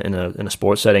time in a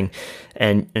sports setting,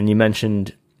 and you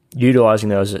mentioned utilizing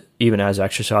those even as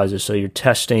exercises. So you're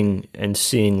testing and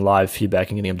seeing live feedback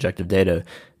and getting objective data,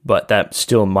 but that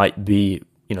still might be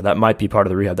that might be part of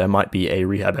the rehab. That might be a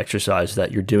rehab exercise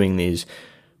that you're doing these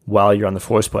while you're on the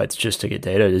force plates just to get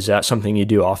data. Is that something you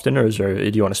do often, or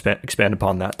do you want to expand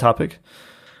upon that topic?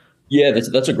 Yeah,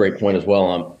 that's a great point as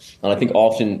well. And I think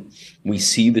often we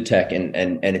see the tech and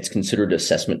it's considered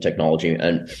assessment technology,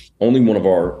 and only one of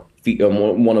our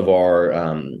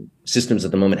systems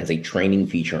at the moment has a training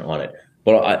feature on it.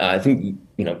 But I think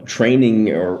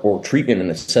training or treatment and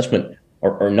assessment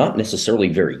are not necessarily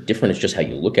very different. It's just how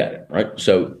you look at it, right?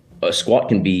 So a squat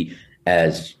can be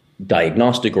as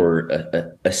diagnostic or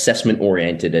assessment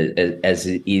oriented as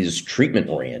it is treatment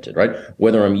oriented, right?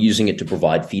 Whether I'm using it to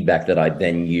provide feedback that I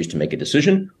then use to make a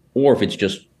decision, or if it's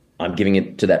just I'm giving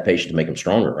it to that patient to make them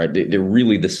stronger, right? They're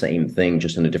really the same thing,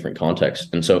 just in a different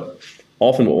context. And so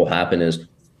often what will happen is,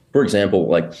 for example,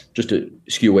 like just to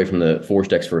skew away from the force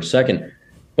decks for a second,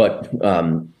 but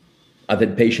I've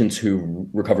had patients who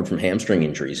recovered from hamstring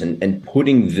injuries, and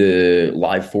putting the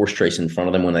live force trace in front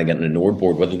of them when they get an Nord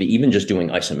board, whether they're even just doing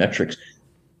isometrics.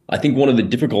 I think one of the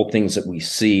difficult things that we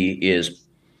see is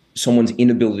someone's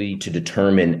inability to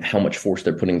determine how much force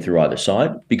they're putting through either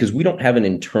side, because we don't have an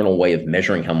internal way of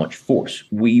measuring how much force.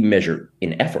 We measure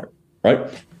in effort, right?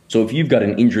 So if you've got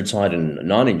an injured side and a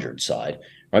non-injured side,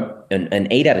 right, an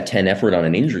 8 out of 10 effort on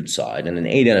an injured side and an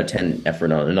 8 out of 10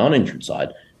 effort on a non-injured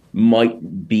side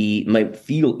might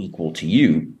feel equal to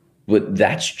you, but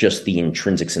that's just the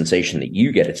intrinsic sensation that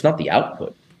you get. It's not the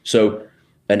output. So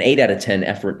an 8 out of 10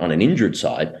 effort on an injured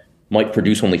side might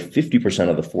produce only 50%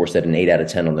 of the force that an 8 out of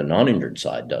 10 on the non-injured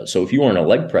side does. So if you are on a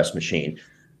leg press machine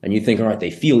and you think, all right,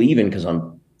 they feel even because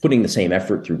I'm putting the same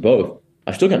effort through both,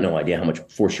 I've still got no idea how much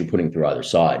force you're putting through either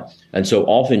side. And so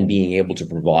often being able to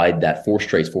provide that force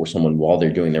trace for someone while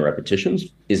they're doing their repetitions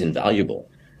is invaluable.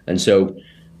 And so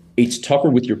it's tougher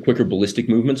with your quicker ballistic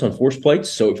movements on force plates.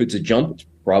 So if it's a jump, it's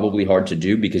probably hard to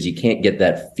do because you can't get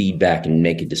that feedback and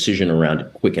make a decision around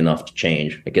it quick enough to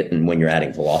change when you're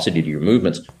adding velocity to your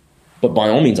movements. But by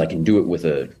all means, I can do it with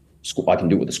a squat. I can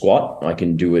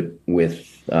do it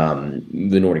with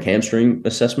the Nordic hamstring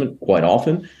assessment quite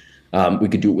often. We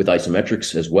could do it with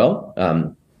isometrics as well.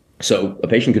 So a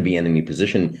patient could be in any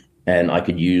position and I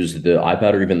could use the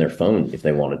iPad or even their phone if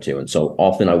they wanted to. And so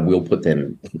often I will put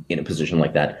them in a position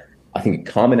like that. I think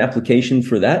a common application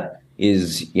for that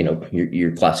is,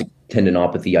 your classic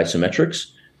tendinopathy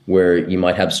isometrics, where you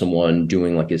might have someone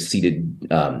doing like a seated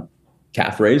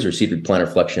calf raise or seated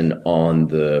plantar flexion on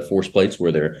the force plates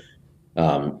where they're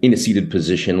in a seated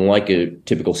position, like a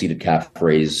typical seated calf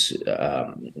raise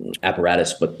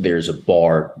apparatus, but there's a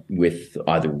bar with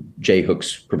either J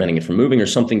hooks preventing it from moving or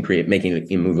something making it an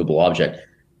immovable object.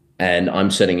 And I'm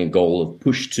setting a goal of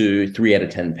push to 3 out of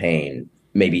 10 pain,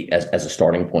 maybe as a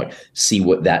starting point, see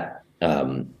what that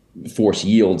force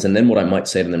yields. And then what I might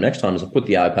say to them next time is I'll put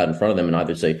the iPad in front of them and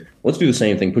either say, let's do the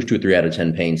same thing, push to a 3 out of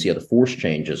 10 pain, see how the force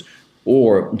changes,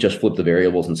 or just flip the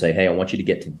variables and say, hey, I want you to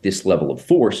get to this level of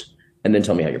force and then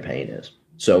tell me how your pain is.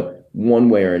 So one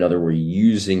way or another, we're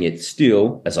using it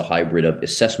still as a hybrid of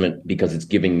assessment because it's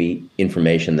giving me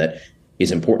information that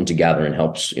is important to gather and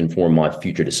helps inform my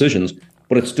future decisions,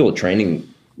 but it's still a training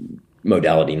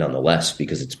modality nonetheless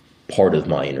because it's part of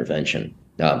my intervention.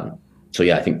 So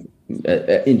yeah, I think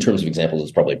in terms of examples,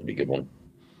 it's probably a pretty good one.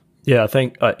 Yeah, I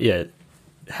think,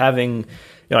 having,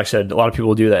 like I said, a lot of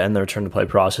people do that in their return to play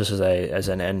process as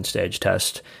an end stage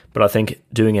test, but I think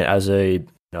doing it as a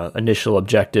initial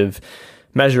objective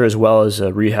measure as well as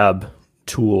a rehab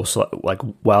tool, so like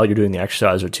while you're doing the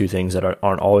exercise, are two things that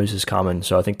aren't always as common.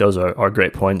 So I think those are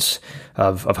great points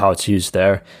of how it's used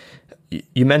there.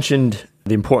 You mentioned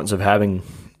the importance of having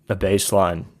a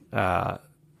baseline,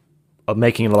 of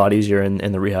making it a lot easier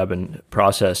in the rehab and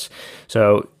process.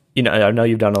 So, I know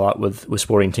you've done a lot with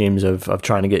sporting teams of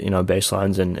trying to get,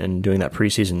 baselines and doing that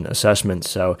preseason assessment.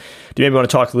 So do you maybe want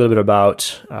to talk a little bit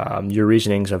about your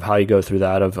reasonings of how you go through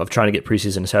that, of trying to get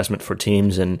preseason assessment for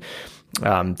teams and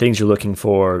things you're looking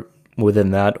for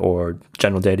within that or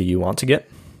general data you want to get?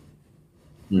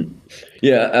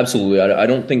 Yeah, absolutely. I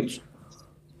don't think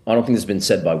this has been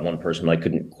said by one person. I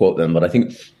couldn't quote them, but I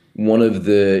think one of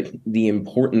the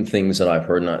important things that I've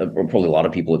heard, and probably a lot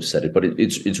of people have said it, but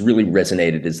it's really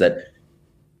resonated, is that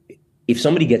if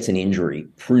somebody gets an injury,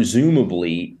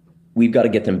 presumably we've got to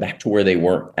get them back to where they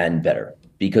were and better.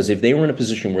 Because if they were in a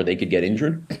position where they could get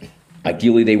injured,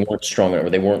 ideally they weren't strong enough or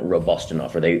they weren't robust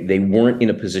enough or they weren't in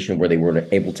a position where they were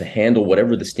able to handle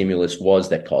whatever the stimulus was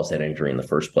that caused that injury in the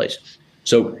first place.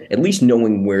 So at least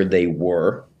knowing where they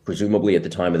were, presumably at the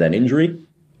time of that injury,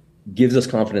 gives us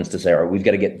confidence to say, all right, we've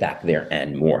got to get back there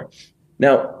and more.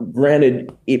 Now,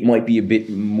 granted, it might be a bit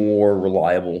more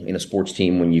reliable in a sports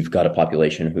team when you've got a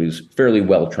population who's fairly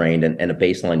well trained and a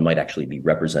baseline might actually be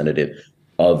representative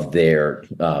of their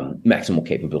maximal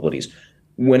capabilities.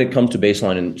 When it comes to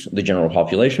baseline in the general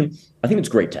population, I think it's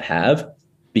great to have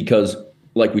because,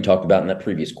 like we talked about in that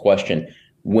previous question,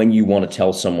 when you want to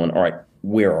tell someone, all right,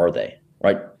 where are they,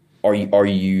 right? Do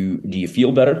you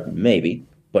feel better? Maybe.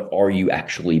 But are you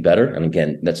actually better? And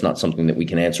again, that's not something that we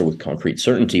can answer with concrete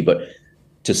certainty, but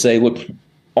to say, look,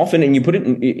 often, and you put it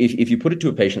in, if you put it to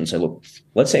a patient and say, look,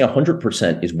 let's say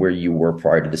 100% is where you were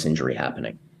prior to this injury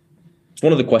happening. It's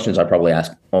one of the questions I probably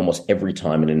ask almost every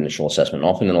time in an initial assessment,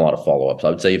 often in a lot of follow-ups. I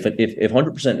would say if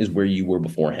 100% is where you were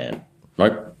beforehand,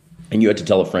 right? And you had to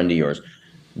tell a friend of yours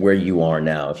where you are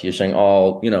now. If you're saying,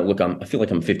 oh, look, I feel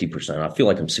like I'm 50%. I feel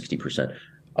like I'm 60%.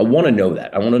 I want to know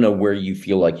that. I want to know where you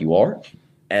feel like you are.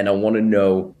 And I want to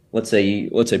know, let's say,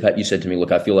 Pat, you said to me,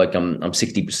 look, I feel like I'm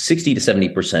 60 to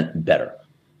 70% better.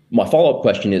 My follow-up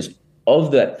question is,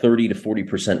 of that 30 to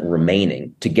 40%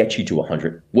 remaining to get you to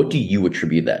 100, what do you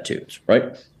attribute that to,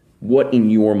 right? What in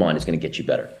your mind is going to get you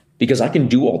better? Because I can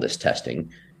do all this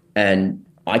testing and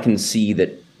I can see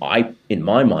that in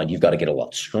my mind, you've got to get a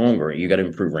lot stronger. You got to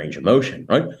improve range of motion,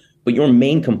 right? But your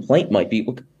main complaint might be,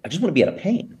 look, I just want to be out of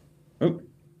pain, right?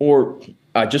 Or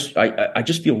I just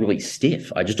feel really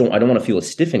stiff. I don't want to feel as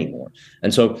stiff anymore.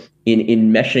 And so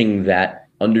in meshing that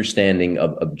understanding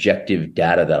of objective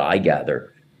data that I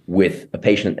gather with a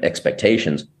patient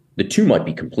expectations, the two might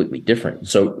be completely different.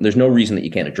 So there's no reason that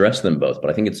you can't address them both, but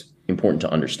I think it's important to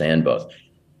understand both.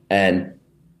 And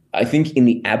I think in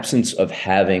the absence of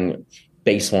having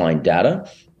baseline data,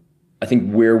 I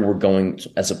think where we're going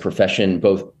as a profession,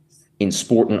 both in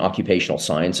sport and occupational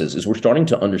sciences, is we're starting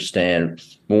to understand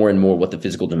more and more what the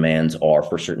physical demands are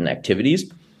for certain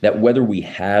activities, that whether we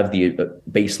have the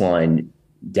baseline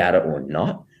data or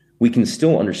not, we can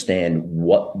still understand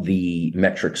what the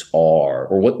metrics are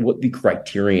or what the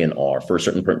criterion are for a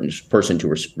certain person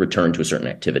to return to a certain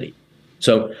activity.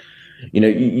 So,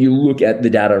 you look at the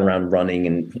data around running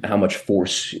and how much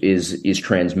force is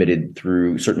transmitted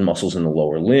through certain muscles in the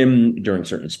lower limb during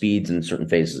certain speeds and certain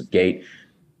phases of gait.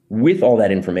 With all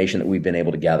that information that we've been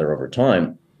able to gather over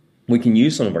time, we can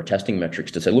use some of our testing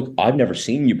metrics to say, look, I've never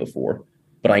seen you before,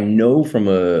 but I know from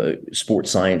a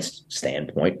sports science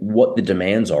standpoint what the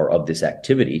demands are of this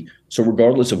activity. So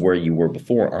regardless of where you were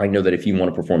before, I know that if you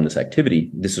want to perform this activity,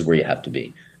 this is where you have to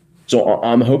be. So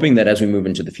I'm hoping that as we move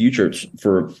into the future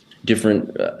for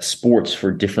different sports,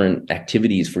 for different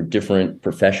activities, for different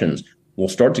professions, we'll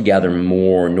start to gather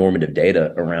more normative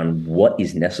data around what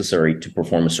is necessary to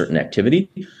perform a certain activity.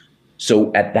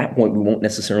 So at that point, we won't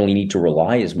necessarily need to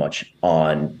rely as much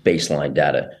on baseline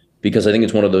data, because I think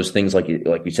it's one of those things, like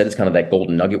you said, it's kind of that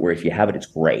golden nugget where if you have it, it's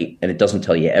great, and it doesn't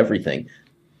tell you everything.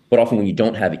 But often when you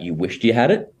don't have it, you wished you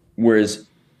had it. Whereas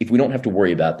if we don't have to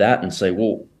worry about that and say,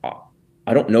 well,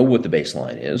 I don't know what the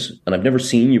baseline is, and I've never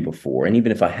seen you before, and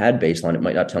even if I had baseline, it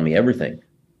might not tell me everything,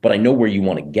 but I know where you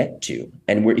want to get to.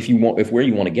 And if where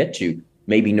you want to get to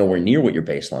maybe nowhere near what your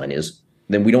baseline is,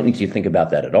 then we don't need to think about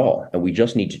that at all. And we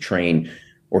just need to train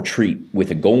or treat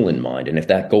with a goal in mind. And if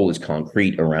that goal is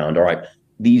concrete around, all right,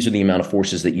 these are the amount of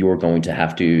forces that you're going to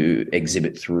have to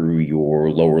exhibit through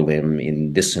your lower limb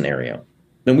in this scenario,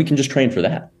 then we can just train for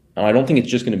that. And I don't think it's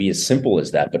just going to be as simple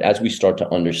as that. But as we start to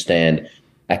understand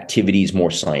activities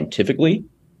more scientifically,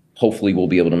 hopefully we'll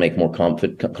be able to make more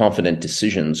confident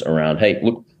decisions around, hey,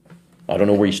 look, I don't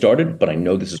know where you started, but I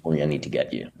know this is where I need to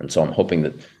get you. And so I'm hoping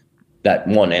that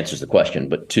one answers the question,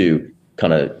 but two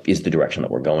kind of is the direction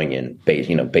that we're going in,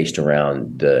 based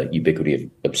around the ubiquity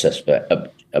of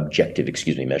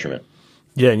objective measurement.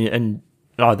 Yeah, and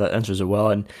that answers it well.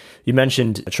 And you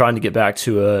mentioned trying to get back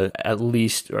to at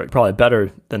least, or probably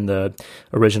better than the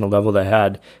original level they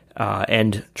had,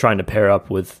 and trying to pair up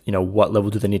with, what level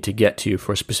do they need to get to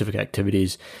for specific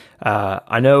activities.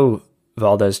 I know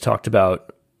Valdez talked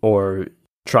about, or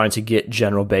trying to get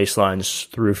general baselines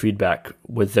through feedback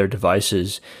with their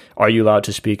devices. Are you allowed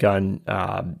to speak on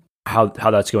how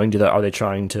that's going? Are they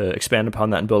trying to expand upon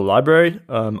that and build a library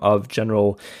of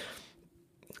general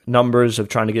numbers of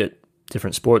trying to get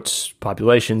different sports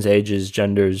populations, ages,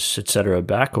 genders, etc.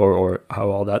 back, or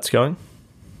how all that's going?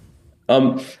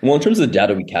 Well, in terms of the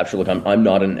data we capture, look, I'm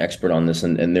not an expert on this,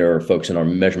 and there are folks in our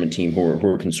measurement team who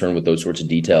are concerned with those sorts of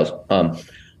details.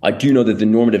 I do know that the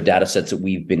normative data sets that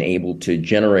we've been able to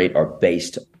generate are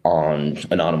based on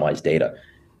anonymized data.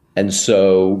 And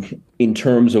so in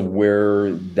terms of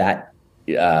where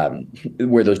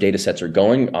those data sets are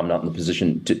going, I'm not in the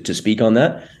position to speak on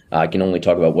that. I can only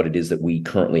talk about what it is that we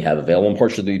currently have available. And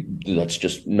partially, that's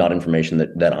just not information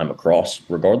that I'm across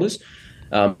regardless.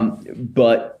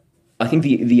 But I think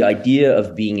the idea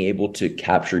of being able to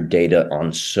capture data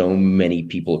on so many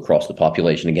people across the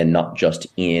population, again, not just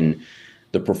in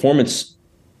the performance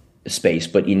space,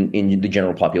 but in the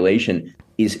general population,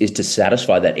 is to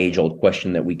satisfy that age-old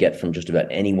question that we get from just about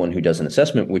anyone who does an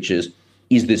assessment, which is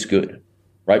this good,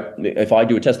 right? If I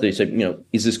do a test, they say,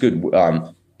 is this good?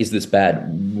 Is this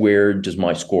bad? Where does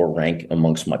my score rank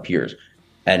amongst my peers?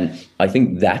 And I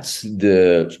think that's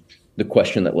the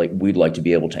question that we'd like to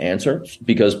be able to answer,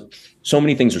 because so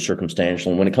many things are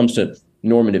circumstantial. And when it comes to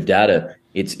normative data,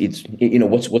 it's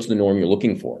what's the norm you're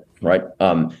looking for, right?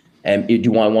 And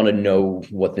do I want to know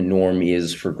what the norm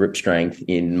is for grip strength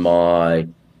in my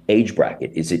age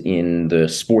bracket? Is it in the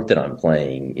sport that I'm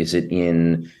playing? Is it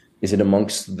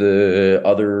amongst the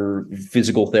other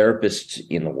physical therapists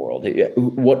in the world?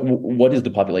 What is the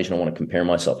population I want to compare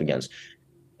myself against?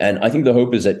 And I think the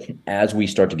hope is that as we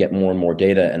start to get more and more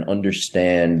data and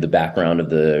understand the background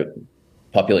of the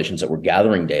populations that we're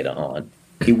gathering data on,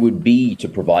 it would be to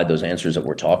provide those answers that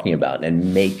we're talking about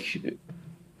and make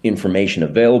information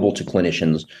available to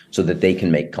clinicians so that they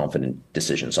can make confident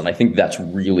decisions. And I think that's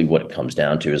really what it comes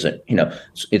down to, is that,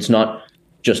 it's not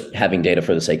just having data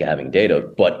for the sake of having data,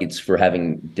 but it's for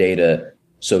having data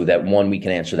so that, one, we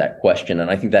can answer that question.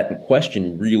 And I think that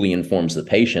question really informs the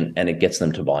patient and it gets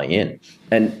them to buy in.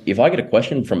 And if I get a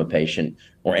question from a patient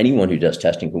or anyone who does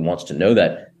testing who wants to know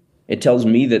that, it tells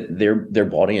me that they're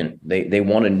bought in. They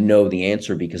want to know the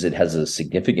answer because it has a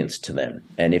significance to them.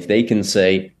 And if they can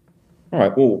say, all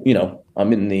right, well,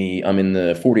 I'm in the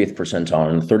 40th percentile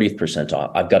and the 30th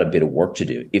percentile, I've got a bit of work to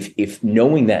do. If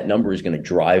knowing that number is going to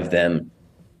drive them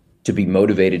to be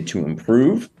motivated to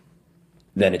improve,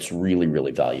 then it's really,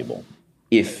 really valuable.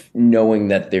 If knowing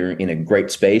that they're in a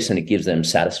great space and it gives them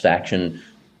satisfaction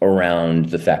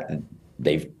around the fact that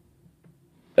they've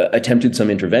attempted some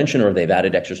intervention or they've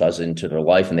added exercise into their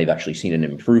life and they've actually seen an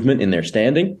improvement in their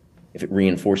standing, if it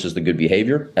reinforces the good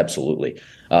behavior, absolutely.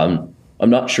 I'm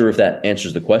not sure if that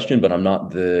answers the question, but I'm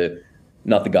not the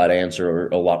guy to answer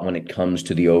a lot when it comes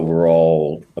to the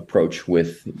overall approach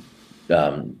with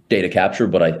data capture.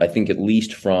 But I think, at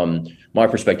least from my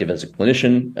perspective as a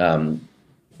clinician,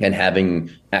 and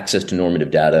having access to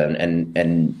normative data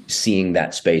and seeing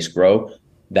that space grow,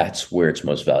 that's where it's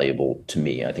most valuable to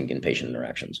me, I think, in patient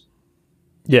interactions.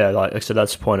 Yeah, like I said,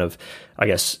 that's the point of, I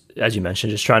guess, as you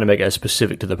mentioned, just trying to make it as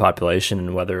specific to the population.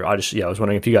 And whether I was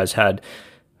wondering if you guys had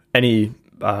any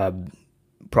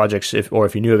projects, if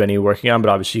you knew of any working on, but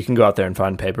obviously you can go out there and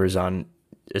find papers on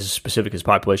as specific as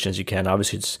population as you can.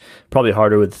 Obviously, it's probably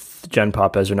harder with Gen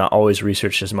Pop, as they're not always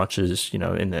researched as much as,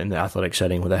 in the athletic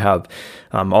setting where they have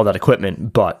all that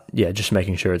equipment. But yeah, just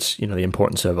making sure it's, the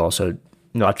importance of also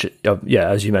not just,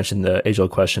 as you mentioned, the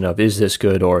age-old question of, is this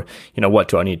good, or, what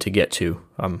do I need to get to?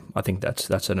 I think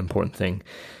that's an important thing.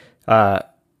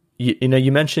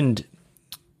 You mentioned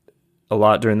a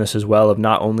lot during this as well of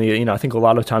not only, I think a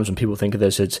lot of times when people think of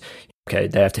this, it's, okay,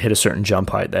 they have to hit a certain jump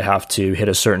height, they have to hit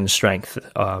a certain strength,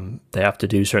 they have to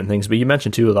do certain things. But you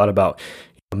mentioned too a lot about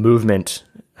movement,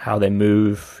 how they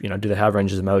move, do they have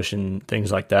ranges of motion,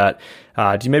 things like that.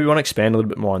 Do you maybe want to expand a little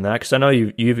bit more on that? Because I know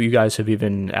you guys have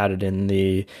even added in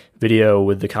the video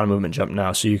with the counter movement jump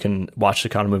now, so you can watch the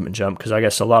counter movement jump. Because I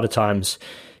guess a lot of times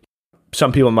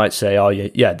some people might say, oh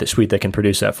yeah, this sweet, they can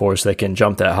produce that force, they can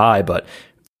jump that high, but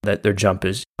that their jump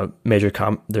is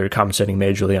they're compensating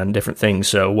majorly on different things.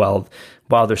 So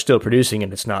while they're still producing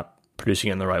it, it's not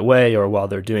producing it in the right way, or while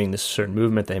they're doing this certain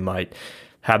movement, they might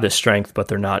have this strength, but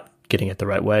they're not getting it the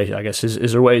right way. I guess,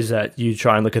 is there ways that you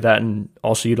try and look at that and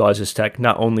also utilize this tech,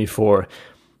 not only for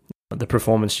the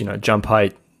performance, jump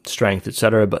height, strength,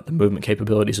 etc., but the movement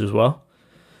capabilities as well?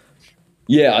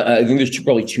 Yeah, I think there's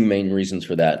probably two main reasons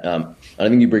for that. I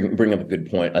think you bring up a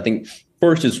good point. I think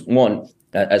first is, one,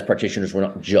 as practitioners, we're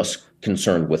not just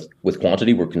concerned with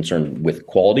quantity, we're concerned with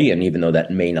quality. And even though that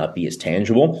may not be as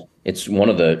tangible, it's one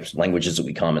of the languages that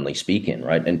we commonly speak in,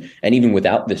 right? And even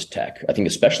without this tech, I think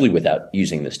especially without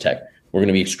using this tech, we're going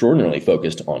to be extraordinarily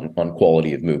focused on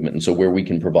quality of movement. And so where we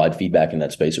can provide feedback in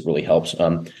that space, it really helps.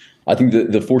 I think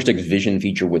the ForceTech Vision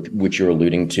feature, with which you're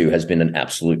alluding to, has been an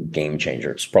absolute game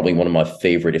changer. It's probably one of my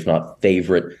favorite, if not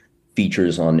favorite,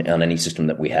 features on any system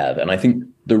that we have. And I think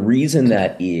the reason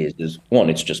that is, one,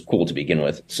 it's just cool to begin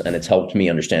with, and it's helped me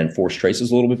understand force traces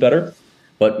a little bit better.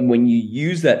 But when you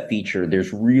use that feature,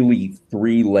 there's really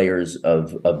three layers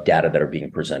of data that are being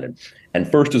presented.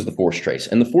 And first is the force trace.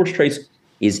 And the force trace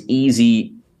is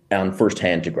easy on first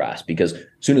hand to grasp, because as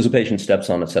soon as a patient steps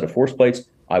on a set of force plates,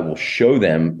 I will show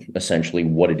them essentially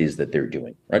what it is that they're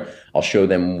doing, right? I'll show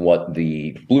them what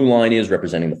the blue line is,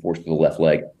 representing the force to the left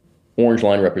leg, orange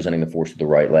line representing the force to the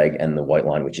right leg, and the white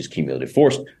line, which is cumulative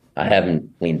force. I have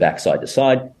them lean back side to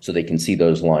side so they can see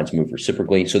those lines move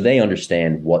reciprocally, so they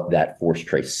understand what that force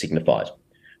trace signifies.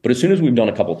 But as soon as we've done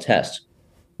a couple tests,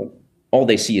 all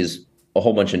they see is a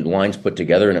whole bunch of lines put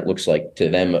together, and it looks like to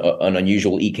them an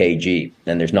unusual EKG,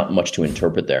 and there's not much to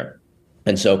interpret there.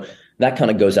 And so that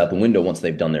kind of goes out the window once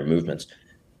they've done their movements.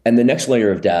 And the next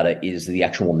layer of data is the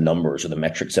actual numbers or the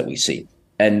metrics that we see.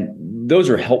 And those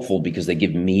are helpful because they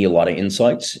give me a lot of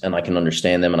insights, and I can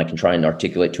understand them and I can try and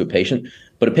articulate to a patient.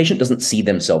 But a patient doesn't see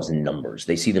themselves in numbers.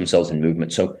 They see themselves in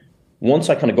movement. So once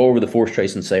I kind of go over the force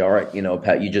trace and say, all right,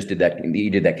 Pat, you did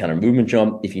that counter movement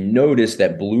jump. If you notice,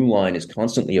 that blue line is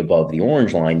constantly above the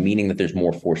orange line, meaning that there's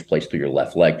more force placed through your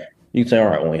left leg. You can say, all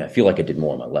right, well, I feel like I did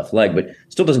more on my left leg, but it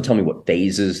still doesn't tell me what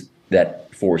phases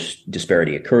that force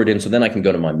disparity occurred in. So then I can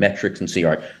go to my metrics and see,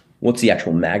 all right, what's the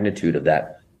actual magnitude of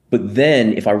that? But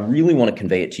then if I really want to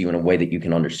convey it to you in a way that you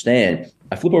can understand,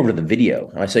 I flip over to the video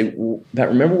and I say, well, Pat,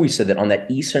 remember we said that on that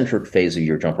eccentric phase of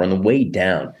your jump, or on the way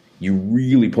down, you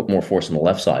really put more force on the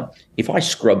left side. If I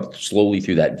scrub slowly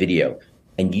through that video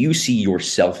and you see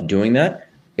yourself doing that,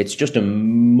 it's just a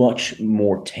much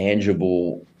more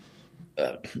tangible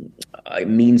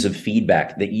means of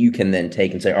feedback that you can then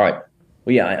take and say, all right,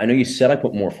 well, yeah, I know you said I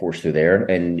put more force through there,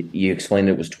 and you explained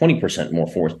it was 20% more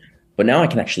force, but now I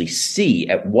can actually see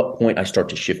at what point I start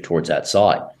to shift towards that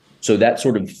side. So that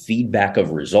sort of feedback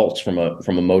of results from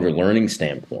a motor learning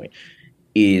standpoint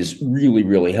is really,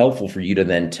 really helpful for you to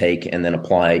then take and then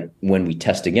apply when we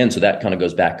test again. So that kind of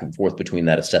goes back and forth between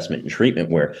that assessment and treatment,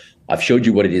 where I've showed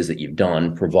you what it is that you've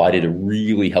done, provided a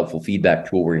really helpful feedback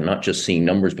tool where you're not just seeing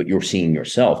numbers, but you're seeing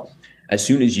yourself. As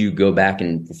soon as you go back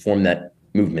and perform that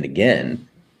movement again,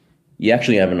 you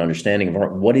actually have an understanding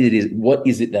of what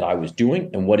is it that I was doing,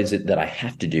 and what is it that I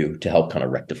have to do to help kind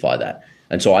of rectify that.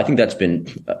 And so I think that's been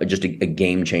just a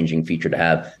game-changing feature to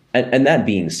have. And that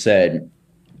being said,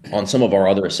 on some of our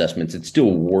other assessments, it's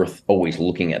still worth always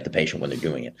looking at the patient when they're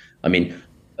doing it. I mean,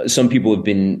 some people have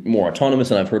been more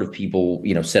autonomous, and I've heard of people,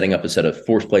 setting up a set of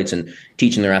force plates and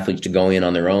teaching their athletes to go in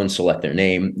on their own, select their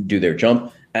name, do their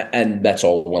jump. And that's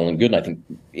all well and good. And I think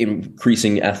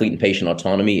increasing athlete and patient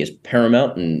autonomy is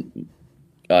paramount, and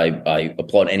I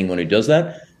applaud anyone who does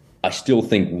that. I still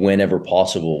think whenever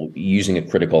possible, using a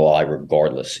critical eye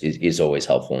regardless is always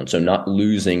helpful. And so not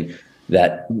losing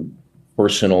that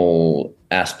personal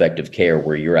aspect of care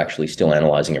where you're actually still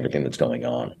analyzing everything that's going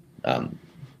on.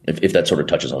 If that sort of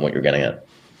touches on what you're getting at.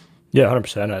 Yeah,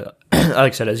 100%. Like I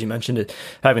said, as you mentioned, it,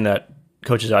 having that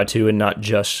coach's eye too, and not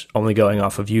just only going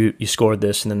off of you scored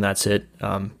this and then that's it.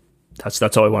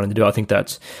 That's all I wanted to do. I think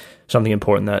that's something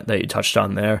important that you touched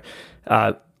on there.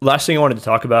 Last thing I wanted to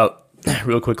talk about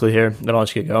real quickly here, then I'll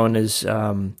just get going, is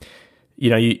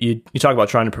you talk about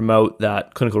trying to promote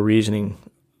that clinical reasoning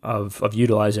of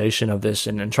utilization of this,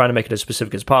 and trying to make it as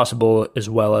specific as possible, as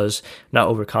well as not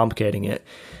overcomplicating it.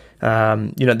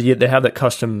 They have that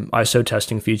custom ISO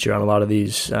testing feature on a lot of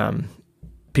these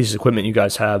pieces of equipment you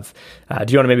guys have.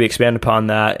 Do you want to maybe expand upon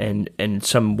that and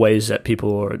some ways that people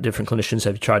or different clinicians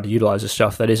have tried to utilize this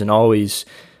stuff that isn't always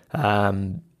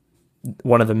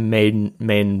one of the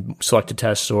main selected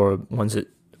tests, or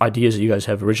ideas that you guys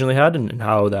have originally had, and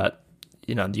how that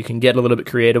you can get a little bit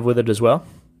creative with it as well?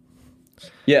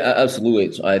 Yeah,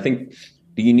 absolutely. So I think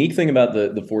the unique thing about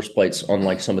the force plates,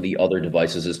 unlike some of the other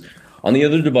devices, is on the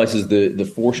other devices,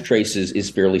 the force trace is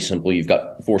fairly simple. You've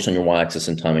got force on your y-axis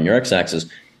and time on your x-axis,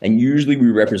 and usually we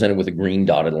represent it with a green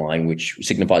dotted line, which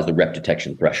signifies the rep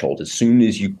detection threshold. As soon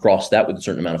as you cross that with a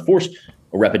certain amount of force,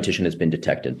 a repetition has been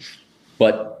detected.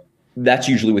 But that's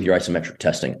usually with your isometric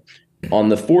testing. On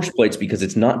the force plates, because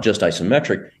it's not just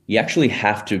isometric, you actually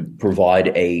have to provide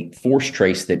a force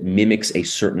trace that mimics a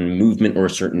certain movement or a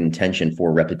certain intention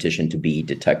for repetition to be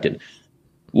detected.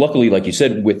 Luckily, like you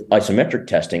said, with isometric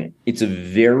testing, it's a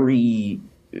very,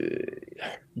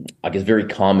 very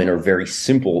common or very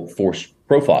simple force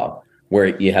profile,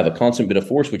 where you have a constant bit of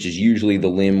force, which is usually the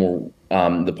limb or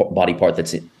the body part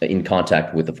that's in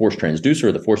contact with the force transducer,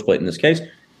 or the force plate in this case.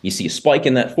 You see a spike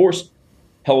in that force,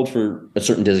 held for a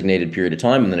certain designated period of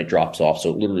time, and then it drops off. So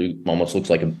it literally almost looks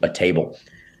like a table.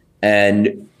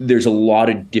 And there's a lot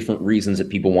of different reasons that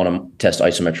people want to test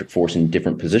isometric force in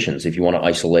different positions. If you want to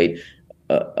isolate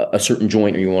a certain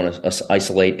joint, or you want to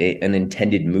isolate an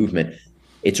intended movement,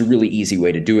 it's a really easy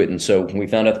way to do it. And so we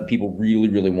found out that people really,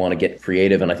 really want to get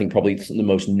creative. And I think probably the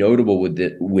most notable with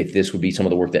this would be some of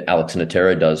the work that Alex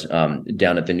Natera does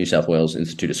down at the New South Wales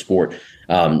Institute of Sport.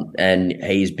 And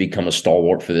he's become a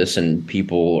stalwart for this, and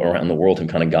people around the world have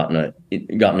kind of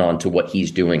gotten on to what he's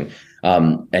doing.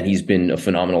 And he's been a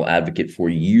phenomenal advocate for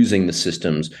using the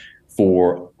systems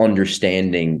for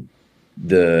understanding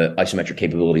the isometric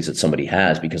capabilities that somebody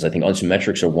has, because I think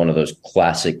isometrics are one of those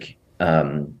classic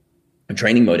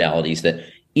training modalities that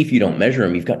if you don't measure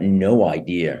them, you've got no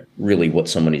idea really what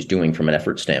someone is doing from an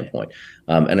effort standpoint.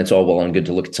 And it's all well and good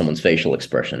to look at someone's facial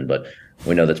expression, but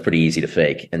we know that's pretty easy to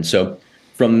fake. And so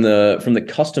from the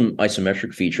custom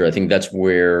isometric feature, I think that's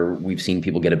where we've seen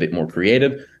people get a bit more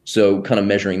creative. So kind of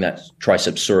measuring that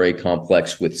triceps surae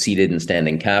complex with seated and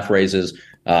standing calf raises.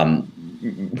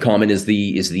 Common is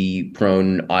the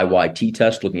prone IYT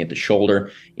test, looking at the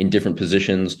shoulder in different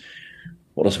positions.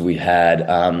 What else have we had?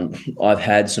 I've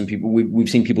had some people, we've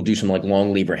seen people do some like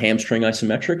long lever hamstring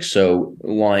isometrics. So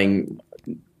lying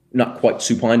not quite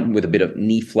supine with a bit of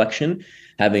knee flexion,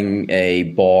 having a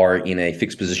bar in a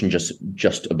fixed position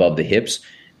just above the hips,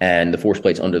 and the force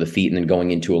plates under the feet, and then going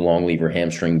into a long lever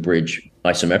hamstring bridge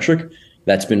isometric.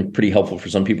 That's been pretty helpful for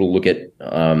some people to look at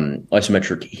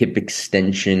isometric hip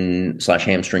extension /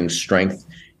 hamstring strength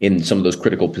in some of those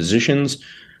critical positions.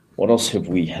 What else have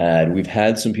we had? We've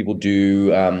had some people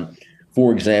do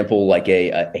For example, like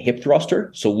a hip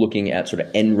thruster. So looking at sort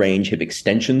of end range hip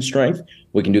extension strength,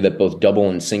 we can do that both double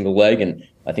and single leg. And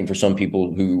I think for some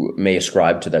people who may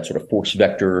ascribe to that sort of force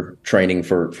vector training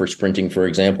for sprinting, for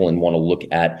example, and want to look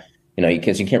at,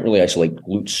 because you can't really isolate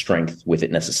glute strength with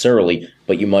it necessarily,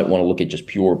 but you might want to look at just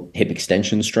pure hip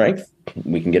extension strength.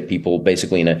 We can get people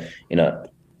basically in a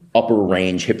upper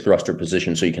range hip thruster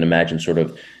position. So you can imagine sort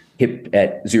of hip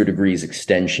at 0 degrees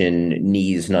extension,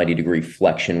 knees 90-degree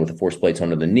flexion with the force plates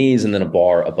under the knees, and then a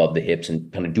bar above the hips,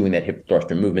 and kind of doing that hip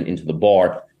thruster movement into the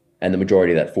bar, and the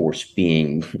majority of that force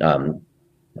being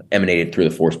emanated through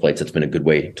the force plates. That's been a good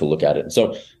way to look at it.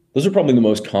 So those are probably the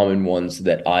most common ones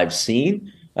that I've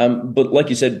seen. But like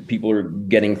you said, people are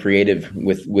getting creative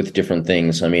with different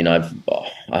things. I mean, I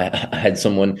had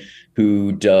someone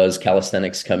who does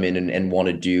calisthenics come in and want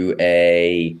to do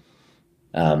a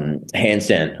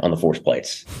handstand on the force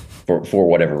plates for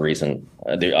whatever reason.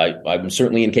 I'm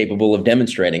certainly incapable of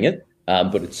demonstrating it,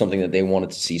 but it's something that they wanted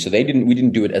to see. So we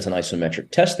didn't do it as an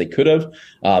isometric test. They could have.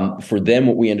 For them,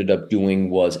 what we ended up doing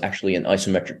was actually an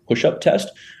isometric push-up test,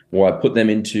 where I put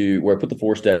the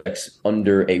force decks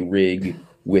under a rig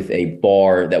with a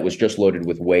bar that was just loaded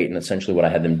with weight. And essentially what I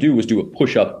had them do was do a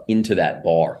push-up into that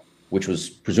bar, which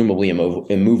was presumably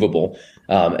immovable.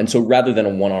 And so rather than a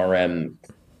 1RM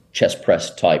chest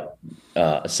press type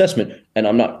assessment, and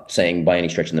I'm not saying by any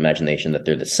stretch of the imagination that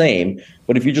they're the same,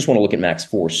 but if you just want to look at max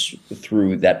force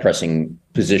through that pressing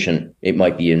position, it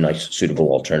might be a nice,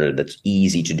 suitable alternative that's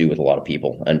easy to do with a lot of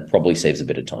people and probably saves a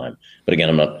bit of time. But again,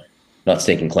 I'm not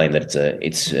staking claim that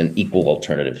it's an equal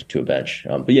alternative to a bench.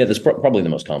 But yeah, that's probably the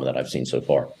most common that I've seen so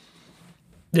far.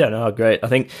 Yeah, no, great. I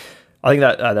think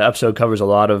that the episode covers a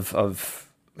lot of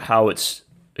how it's,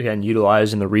 again,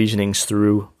 utilized and the reasonings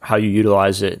through how you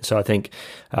utilize it. So I think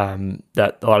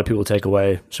that a lot of people take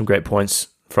away some great points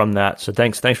from that. So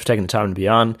thanks for taking the time to be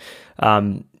on.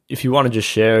 If you want to just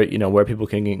share, where people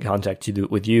can get in contact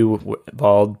with you,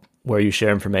 Vald, where you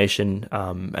share information,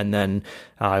 and then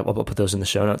I'll put those in the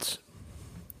show notes.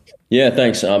 Yeah,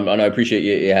 thanks. And I appreciate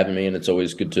you having me, and it's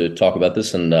always good to talk about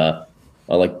this. And I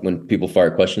like when people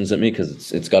fire questions at me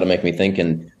because it's got to make me think.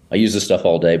 And I use this stuff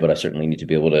all day, but I certainly need to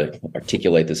be able to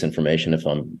articulate this information if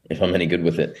I'm any good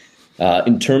with it.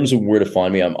 In terms of where to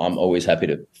find me, I'm always happy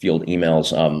to field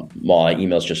emails. My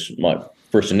email is just my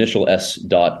first initial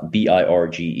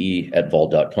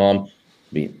s.birge@vald.com.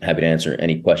 Be happy to answer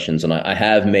any questions. And I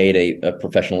have made a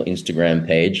professional Instagram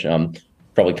page.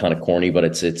 Probably kind of corny, but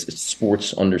it's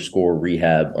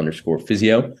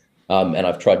sports_rehab_physio. And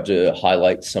I've tried to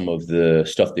highlight some of the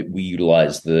stuff that we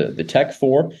utilize the tech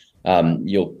for.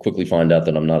 You'll quickly find out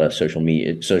that I'm not a social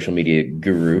media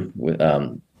guru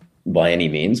by any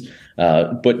means,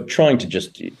 but trying to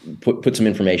just put some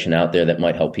information out there that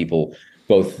might help people,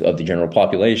 both of the general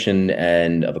population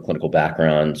and of a clinical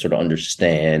background, sort of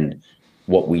understand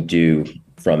what we do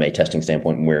from a testing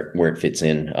standpoint and where it fits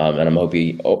in. And I'm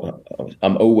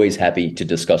always happy to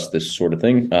discuss this sort of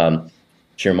thing,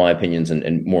 share my opinions,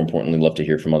 and more importantly, love to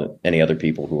hear from any other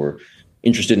people who are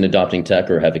interested in adopting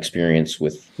tech or have experience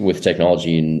with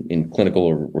technology in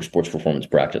clinical or sports performance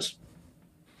practice.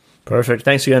 Perfect.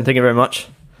 Thanks again. Thank you very much.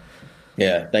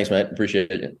 Yeah, thanks, Matt. Appreciate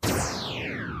it.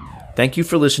 Thank you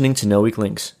for listening to No Weak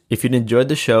Links. If you'd enjoyed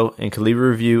the show and could leave a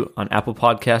review on Apple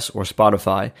Podcasts or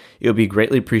Spotify, it would be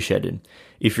greatly appreciated.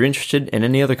 If you're interested in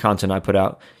any other content I put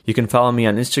out, you can follow me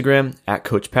on Instagram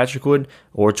 @CoachPatrickWood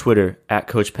or Twitter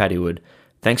 @CoachPattyWood.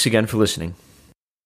 Thanks again for listening.